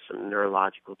 There are some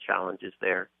neurological challenges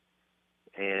there,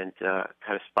 and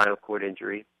had a spinal cord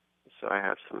injury, so I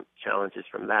have some challenges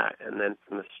from that. And then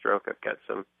from the stroke, I've got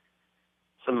some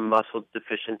muscle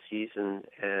deficiencies and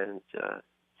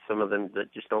some of them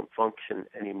that just don't function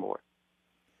anymore.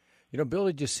 You know, Bill,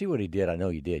 did you see what he did? I know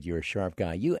you did. You're a sharp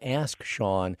guy. You asked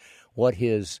Sean what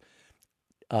his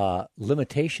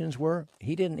limitations were.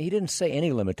 He didn't say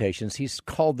any limitations. He's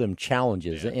called them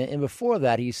challenges. Yeah. And before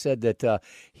that, he said that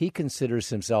he considers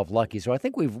himself lucky. So I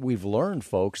think we've learned,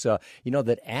 folks,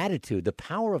 that attitude, the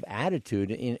power of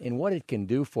attitude in what it can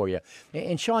do for you.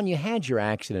 And Sean, you had your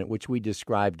accident, which we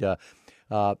described at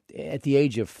the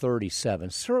age of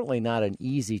 37. Certainly not an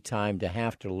easy time to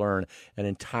have to learn an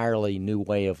entirely new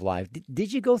way of life.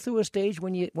 Did you go through a stage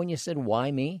when you said,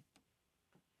 "Why me"?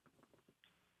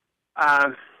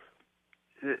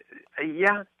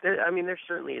 Yeah. There's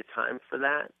certainly a time for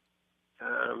that.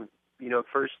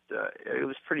 First, it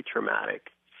was pretty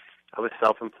traumatic. I was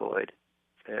self-employed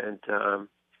and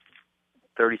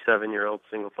 37-year-old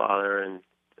single father, and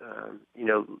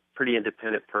pretty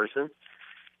independent person.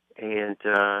 And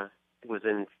was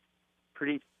in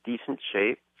pretty decent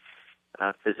shape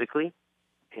physically,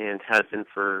 and has been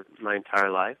for my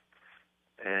entire life.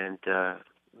 And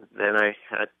then I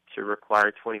had to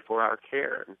require 24-hour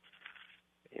care. And,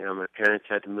 my parents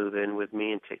had to move in with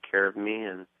me and take care of me,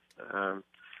 and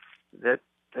that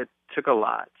took a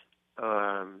lot.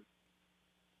 Our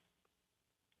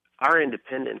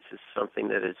independence is something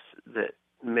that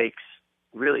makes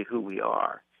really who we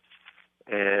are.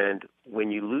 And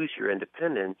when you lose your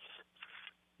independence,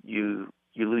 you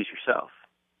lose yourself.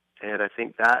 And I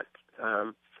think that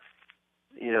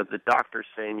the doctor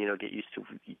saying get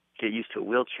used to a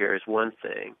wheelchair is one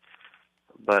thing,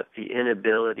 but the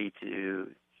inability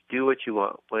to do what you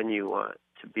want when you want,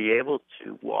 to be able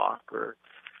to walk or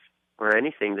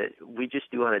anything that we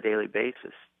just do on a daily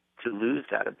basis, to lose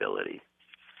that ability,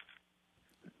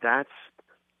 that's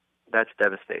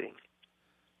devastating.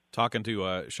 Talking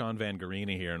to Sean Van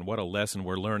Garena here, and what a lesson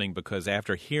we're learning, because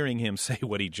after hearing him say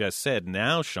what he just said,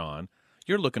 now, Sean,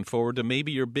 you're looking forward to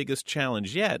maybe your biggest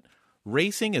challenge yet,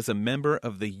 racing as a member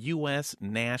of the U.S.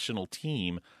 national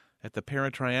team at the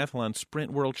Paratriathlon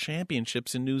Sprint World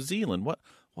Championships in New Zealand. What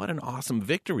an awesome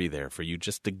victory there for you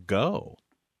just to go.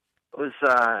 It was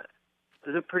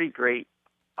a pretty great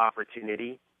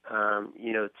opportunity,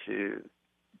 to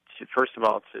first of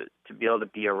all, to be able to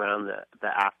be around the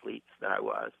athletes that I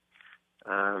was.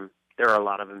 There are a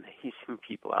lot of amazing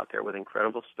people out there with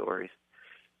incredible stories.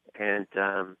 And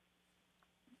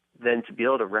then to be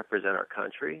able to represent our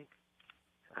country,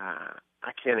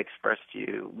 I can't express to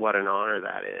you what an honor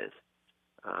that is.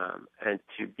 And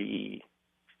to be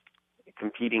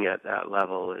competing at that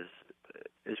level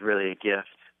is really a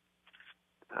gift.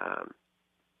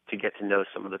 To get to know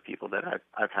some of the people that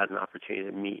I've had an opportunity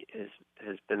to meet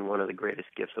has been one of the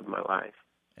greatest gifts of my life.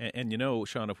 And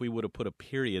Sean, if we would have put a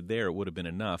period there, it would have been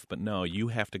enough. But no, you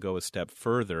have to go a step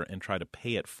further and try to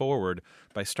pay it forward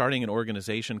by starting an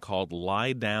organization called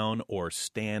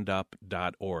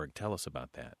LieDownOrStandUp.org. Tell us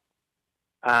about that.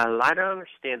 Lie Down or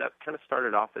Stand Up kind of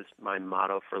started off as my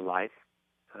motto for life.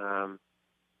 And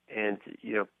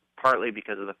partly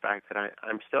because of the fact that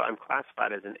I'm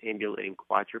classified as an ambulating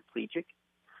quadriplegic.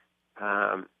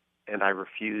 And I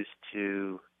refuse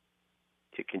to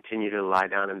to continue to lie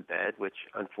down in bed, which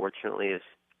unfortunately is,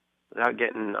 without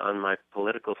getting on my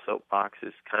political soapbox,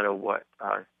 is kind of what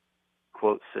our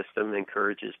quote system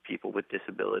encourages people with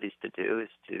disabilities to do, is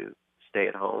to stay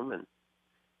at home. And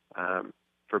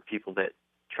for people that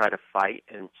try to fight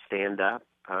and stand up,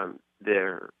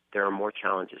 there are more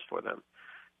challenges for them.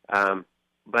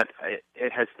 But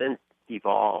it has then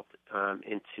evolved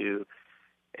into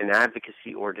an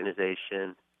advocacy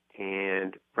organization,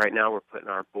 and right now we're putting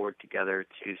our board together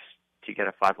to get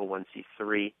a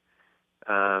 501c3,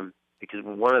 because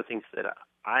one of the things that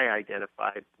I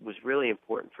identified was really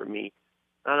important for me,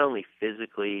 not only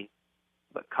physically,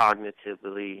 but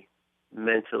cognitively,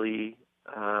 mentally,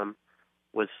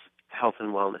 was health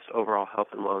and wellness, overall health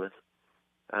and wellness,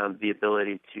 the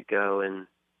ability to go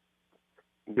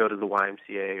to the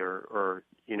YMCA or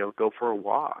go for a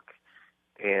walk,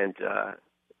 and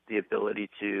the ability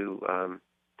to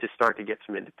start to get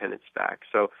some independence back.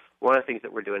 So one of the things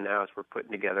that we're doing now is we're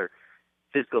putting together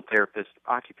physical therapists,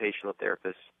 occupational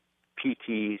therapists,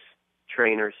 PTs,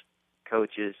 trainers,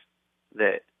 coaches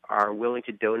that are willing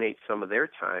to donate some of their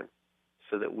time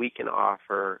so that we can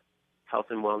offer health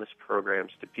and wellness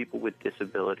programs to people with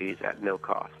disabilities at no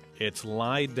cost. It's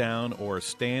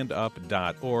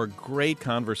liedown-or-standup.org. Great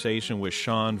conversation with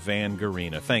Sean Van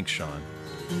Garena. Thanks, Sean.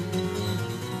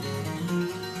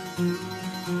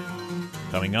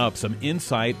 Coming up, some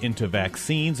insight into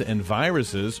vaccines and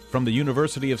viruses from the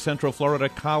University of Central Florida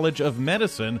College of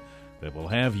Medicine that will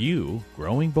have you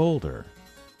growing bolder.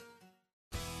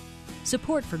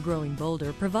 Support for Growing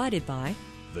Bolder provided by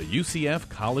the UCF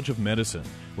College of Medicine,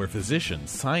 where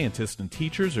physicians, scientists, and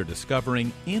teachers are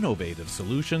discovering innovative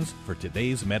solutions for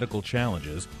today's medical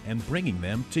challenges and bringing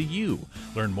them to you.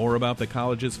 Learn more about the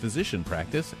college's physician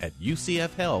practice at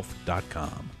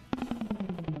ucfhealth.com.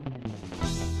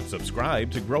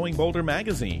 Subscribe to Growing Bolder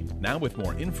magazine, now with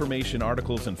more information,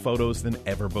 articles, and photos than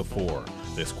ever before.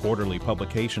 This quarterly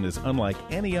publication is unlike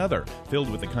any other, filled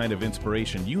with the kind of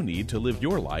inspiration you need to live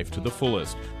your life to the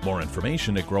fullest. More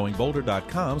information at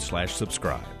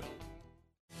growingbolder.com/subscribe.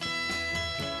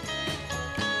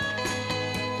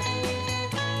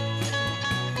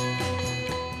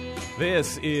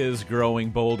 This is Growing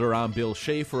Bolder. I'm Bill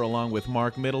Schaefer along with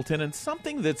Mark Middleton, and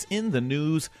something that's in the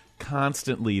news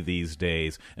constantly these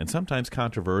days, and sometimes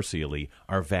controversially,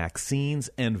 are vaccines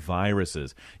and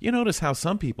viruses. You notice how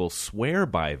some people swear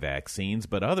by vaccines,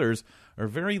 but others are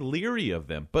very leery of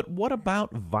them. But what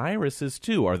about viruses,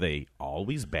 too? Are they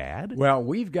always bad? Well,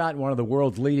 we've got one of the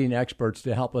world's leading experts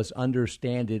to help us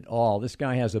understand it all. This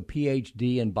guy has a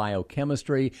Ph.D. in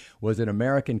biochemistry, was an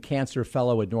American Cancer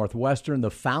Fellow at Northwestern, the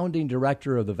founding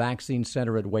director of the Vaccine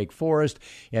Center at Wake Forest,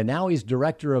 and now he's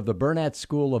director of the Burnett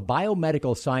School of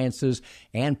Biomedical Sciences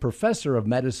and professor of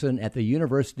medicine at the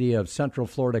University of Central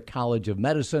Florida College of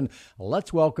Medicine.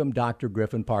 Let's welcome Dr.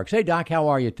 Griffin Parks. Hey, Doc, how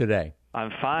are you today? I'm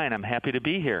fine. I'm happy to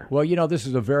be here. Well, this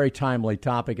is a very timely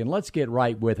topic, and let's get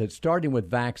right with it, starting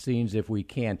with vaccines if we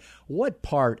can. What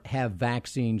part have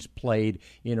vaccines played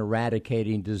in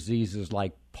eradicating diseases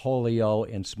like polio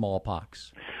and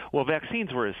smallpox? Well,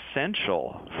 vaccines were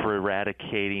essential for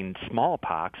eradicating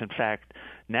smallpox. In fact,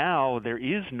 now there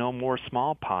is no more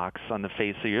smallpox on the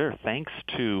face of the earth, thanks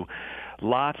to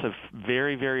lots of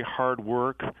very, very hard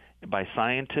work by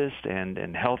scientists and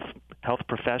health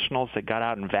professionals that got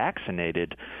out and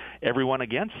vaccinated everyone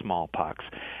against smallpox.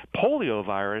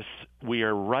 Poliovirus, we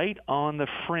are right on the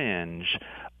fringe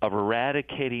of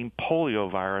eradicating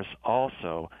poliovirus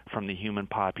also from the human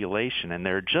population. And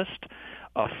there are just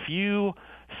a few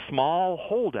small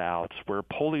holdouts where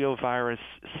poliovirus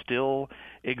still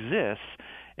exists.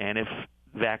 And if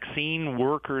vaccine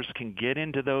workers can get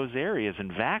into those areas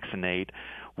and vaccinate,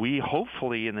 we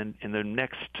hopefully in the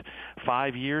next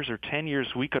 5 years or 10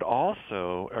 years, we could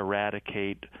also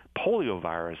eradicate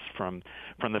poliovirus from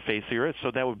the face of the earth.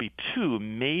 So that would be two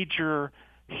major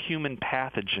human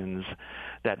pathogens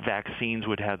that vaccines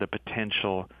would have the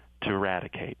potential to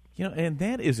eradicate. And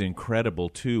that is incredible,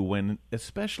 too,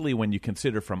 especially when you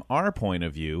consider from our point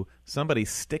of view, somebody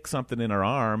sticks something in our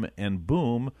arm and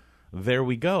boom, there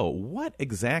we go. What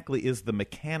exactly is the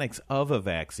mechanics of a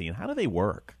vaccine? How do they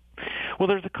work? Well,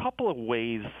 there's a couple of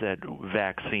ways that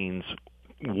vaccines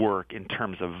work in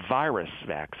terms of virus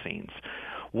vaccines.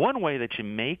 One way that you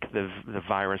make the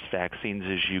virus vaccines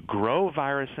is you grow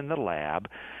virus in the lab,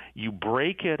 you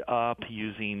break it up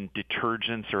using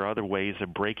detergents or other ways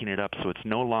of breaking it up so it's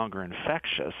no longer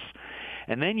infectious,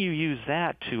 and then you use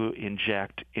that to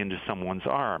inject into someone's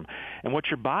arm. And what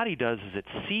your body does is it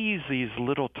sees these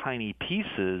little tiny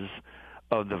pieces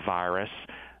of the virus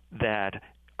that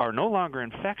are no longer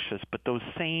infectious, but those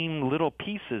same little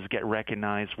pieces get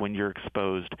recognized when you're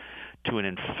exposed to an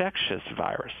infectious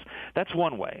virus. That's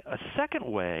one way. A second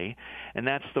way, and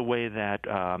that's the way that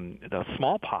the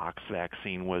smallpox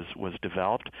vaccine was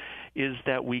developed, is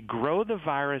that we grow the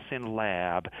virus in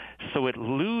lab so it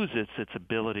loses its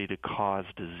ability to cause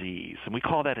disease. And we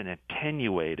call that an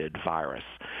attenuated virus.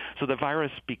 So the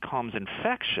virus becomes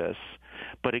infectious,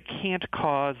 but it can't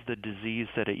cause the disease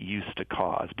that it used to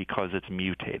cause because it's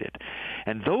mutated.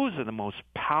 And those are the most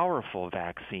powerful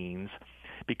vaccines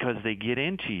because they get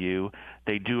into you,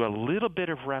 they do a little bit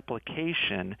of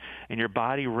replication, and your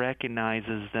body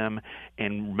recognizes them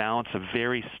and mounts a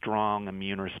very strong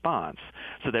immune response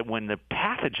so that when the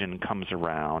pathogen comes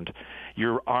around,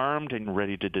 you're armed and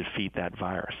ready to defeat that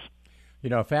virus. You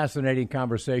know, fascinating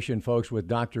conversation, folks, with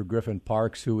Dr. Griffin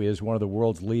Parks, who is one of the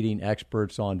world's leading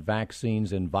experts on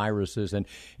vaccines and viruses.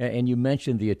 And you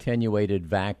mentioned the attenuated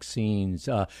vaccines.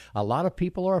 A lot of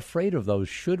people are afraid of those.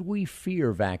 Should we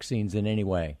fear vaccines in any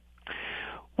way?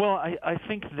 Well, I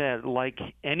think that like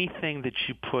anything that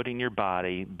you put in your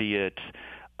body, be it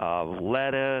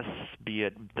lettuce, be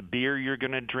it the beer you're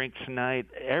going to drink tonight,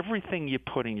 everything you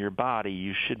put in your body,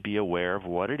 you should be aware of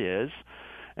what it is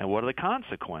and what are the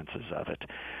consequences of it.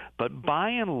 But by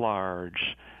and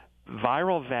large,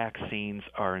 viral vaccines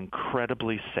are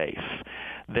incredibly safe.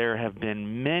 There have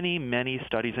been many, many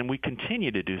studies, and we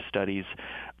continue to do studies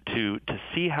to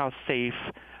see how safe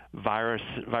virus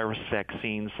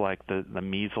vaccines like the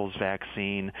measles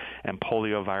vaccine and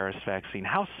poliovirus vaccine,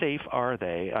 how safe are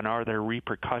they, and are there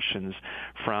repercussions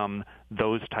from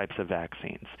those types of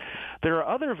vaccines? There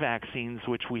are other vaccines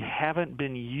which we haven't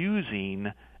been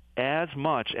using as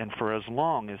much and for as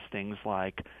long as things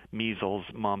like measles,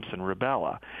 mumps, and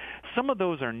rubella. Some of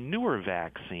those are newer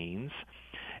vaccines,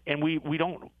 and we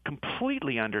don't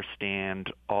completely understand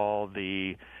all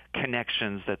the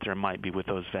connections that there might be with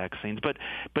those vaccines. But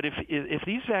if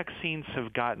these vaccines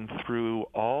have gotten through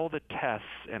all the tests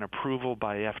and approval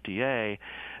by FDA,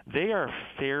 they are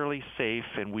fairly safe,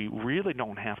 and we really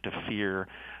don't have to fear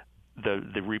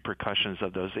the repercussions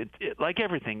of those. Like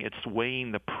everything, it's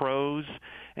weighing the pros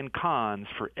and cons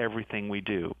for everything we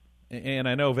do. And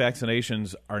I know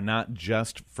vaccinations are not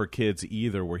just for kids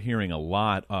either. We're hearing a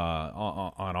lot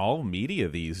on all media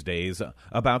these days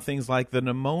about things like the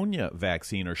pneumonia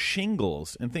vaccine or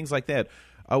shingles and things like that.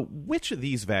 Which of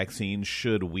these vaccines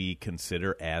should we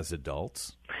consider as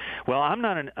adults? Well, I'm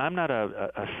not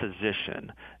a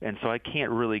physician, and so I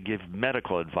can't really give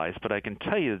medical advice, but I can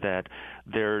tell you that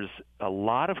there's a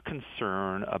lot of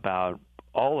concern about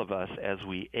all of us as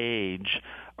we age.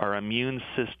 Our immune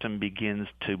system begins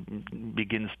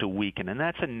to weaken, and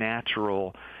that's a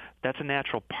natural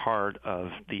part of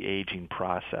the aging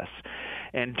process.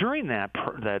 And during that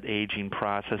aging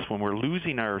process, when we're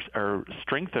losing our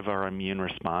strength of our immune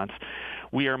response,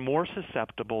 we are more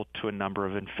susceptible to a number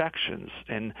of infections.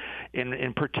 And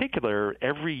in particular,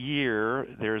 every year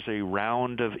there's a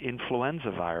round of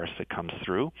influenza virus that comes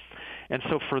through. And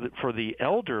so for the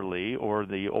elderly or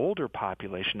the older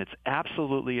population, it's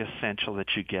absolutely essential that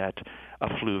you get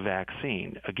a flu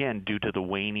vaccine, again, due to the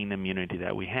waning immunity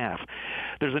that we have.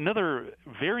 There's another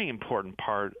very important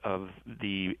part of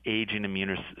the aging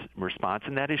immune response,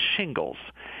 and that is shingles.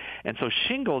 And so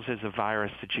shingles is a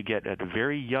virus that you get at a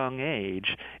very young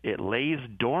age. It lays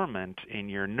dormant in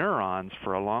your neurons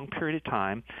for a long period of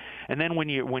time, and then when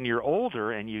you're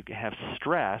older and you have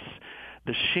stress,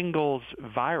 the shingles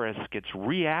virus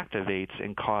reactivates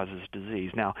and causes disease.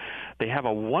 Now, they have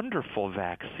a wonderful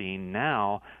vaccine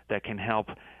now that can help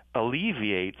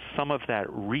alleviate some of that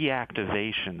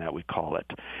reactivation that we call it.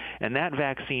 And that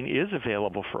vaccine is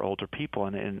available for older people,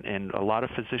 and a lot of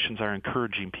physicians are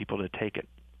encouraging people to take it.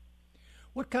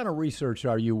 What kind of research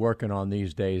are you working on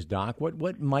these days, Doc?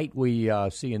 What might we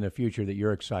see in the future that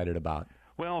you're excited about?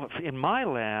 Well, in my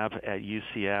lab at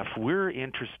UCF, we're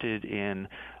interested in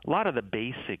a lot of the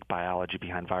basic biology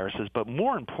behind viruses, but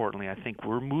more importantly, I think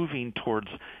we're moving towards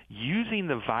using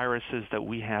the viruses that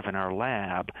we have in our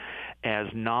lab as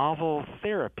novel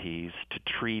therapies to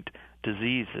treat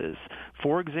diseases.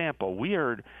 For example, we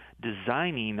are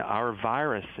designing our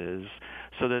viruses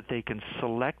so that they can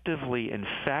selectively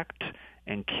infect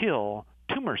and kill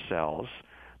tumor cells,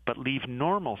 but leave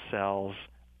normal cells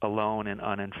alone and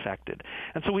uninfected.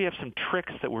 And so we have some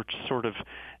tricks that we're sort of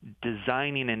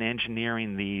designing and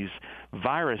engineering these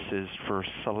viruses for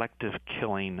selective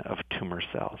killing of tumor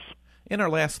cells. In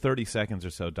our last 30 seconds or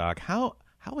so, Doc, how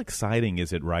exciting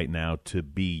is it right now to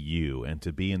be you and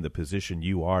to be in the position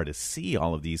you are to see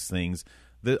all of these things,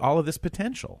 all of this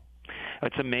potential?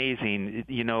 It's amazing.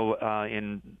 You know,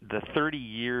 in the 30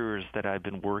 years that I've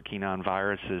been working on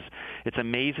viruses, it's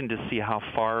amazing to see how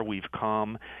far we've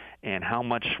come and how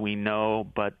much we know.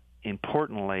 But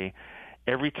importantly,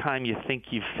 every time you think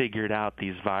you've figured out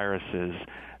these viruses,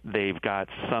 they've got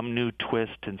some new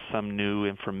twist and some new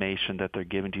information that they're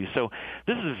giving to you. So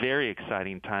this is a very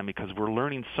exciting time because we're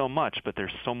learning so much, but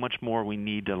there's so much more we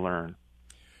need to learn.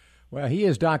 Well, he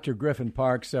is Dr. Griffin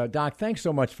Parks. Doc, thanks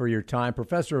so much for your time.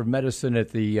 Professor of Medicine at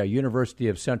the University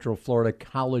of Central Florida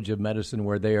College of Medicine,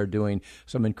 where they are doing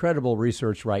some incredible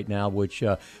research right now, which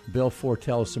Bill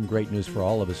foretells some great news for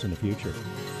all of us in the future.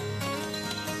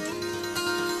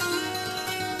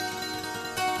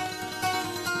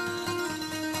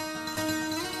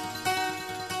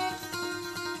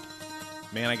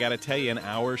 Man, I got to tell you, an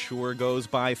hour sure goes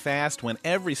by fast when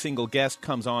every single guest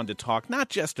comes on to talk not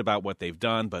just about what they've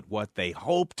done, but what they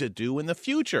hope to do in the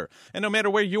future. And no matter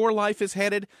where your life is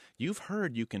headed, you've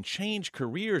heard you can change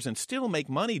careers and still make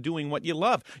money doing what you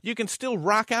love. You can still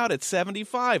rock out at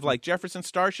 75 like Jefferson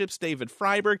Starship's David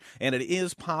Freiberg, and it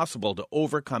is possible to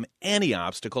overcome any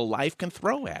obstacle life can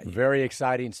throw at you. Very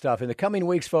exciting stuff. In the coming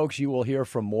weeks, folks, you will hear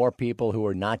from more people who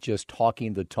are not just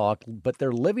talking the talk, but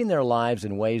they're living their lives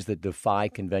in ways that defy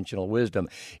conventional wisdom.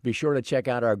 Be sure to check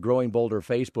out our Growing Bolder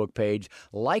Facebook page.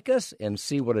 Like us and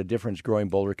see what a difference Growing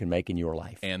Bolder can make in your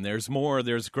life. And there's more.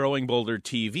 There's Growing Bolder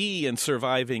TV and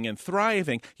Surviving and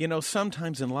Thriving. You know,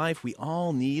 sometimes in life we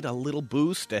all need a little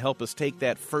boost to help us take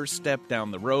that first step down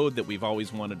the road that we've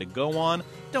always wanted to go on.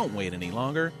 Don't wait any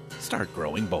longer. Start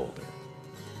growing bolder.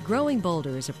 Growing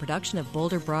Bolder is a production of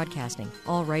Boulder Broadcasting,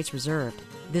 all rights reserved.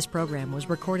 This program was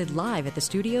recorded live at the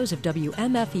studios of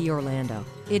WMFE Orlando.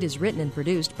 It is written and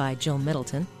produced by Jill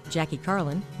Middleton, Jackie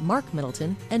Carlin, Mark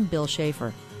Middleton, and Bill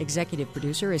Schaefer. Executive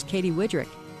producer is Katie Widrick.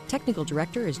 Technical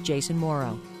director is Jason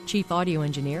Morrow. Chief audio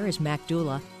engineer is Mac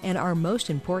Dula. And our most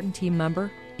important team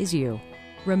member is you.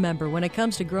 Remember, when it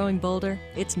comes to growing bolder,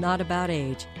 it's not about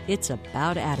age, it's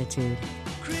about attitude.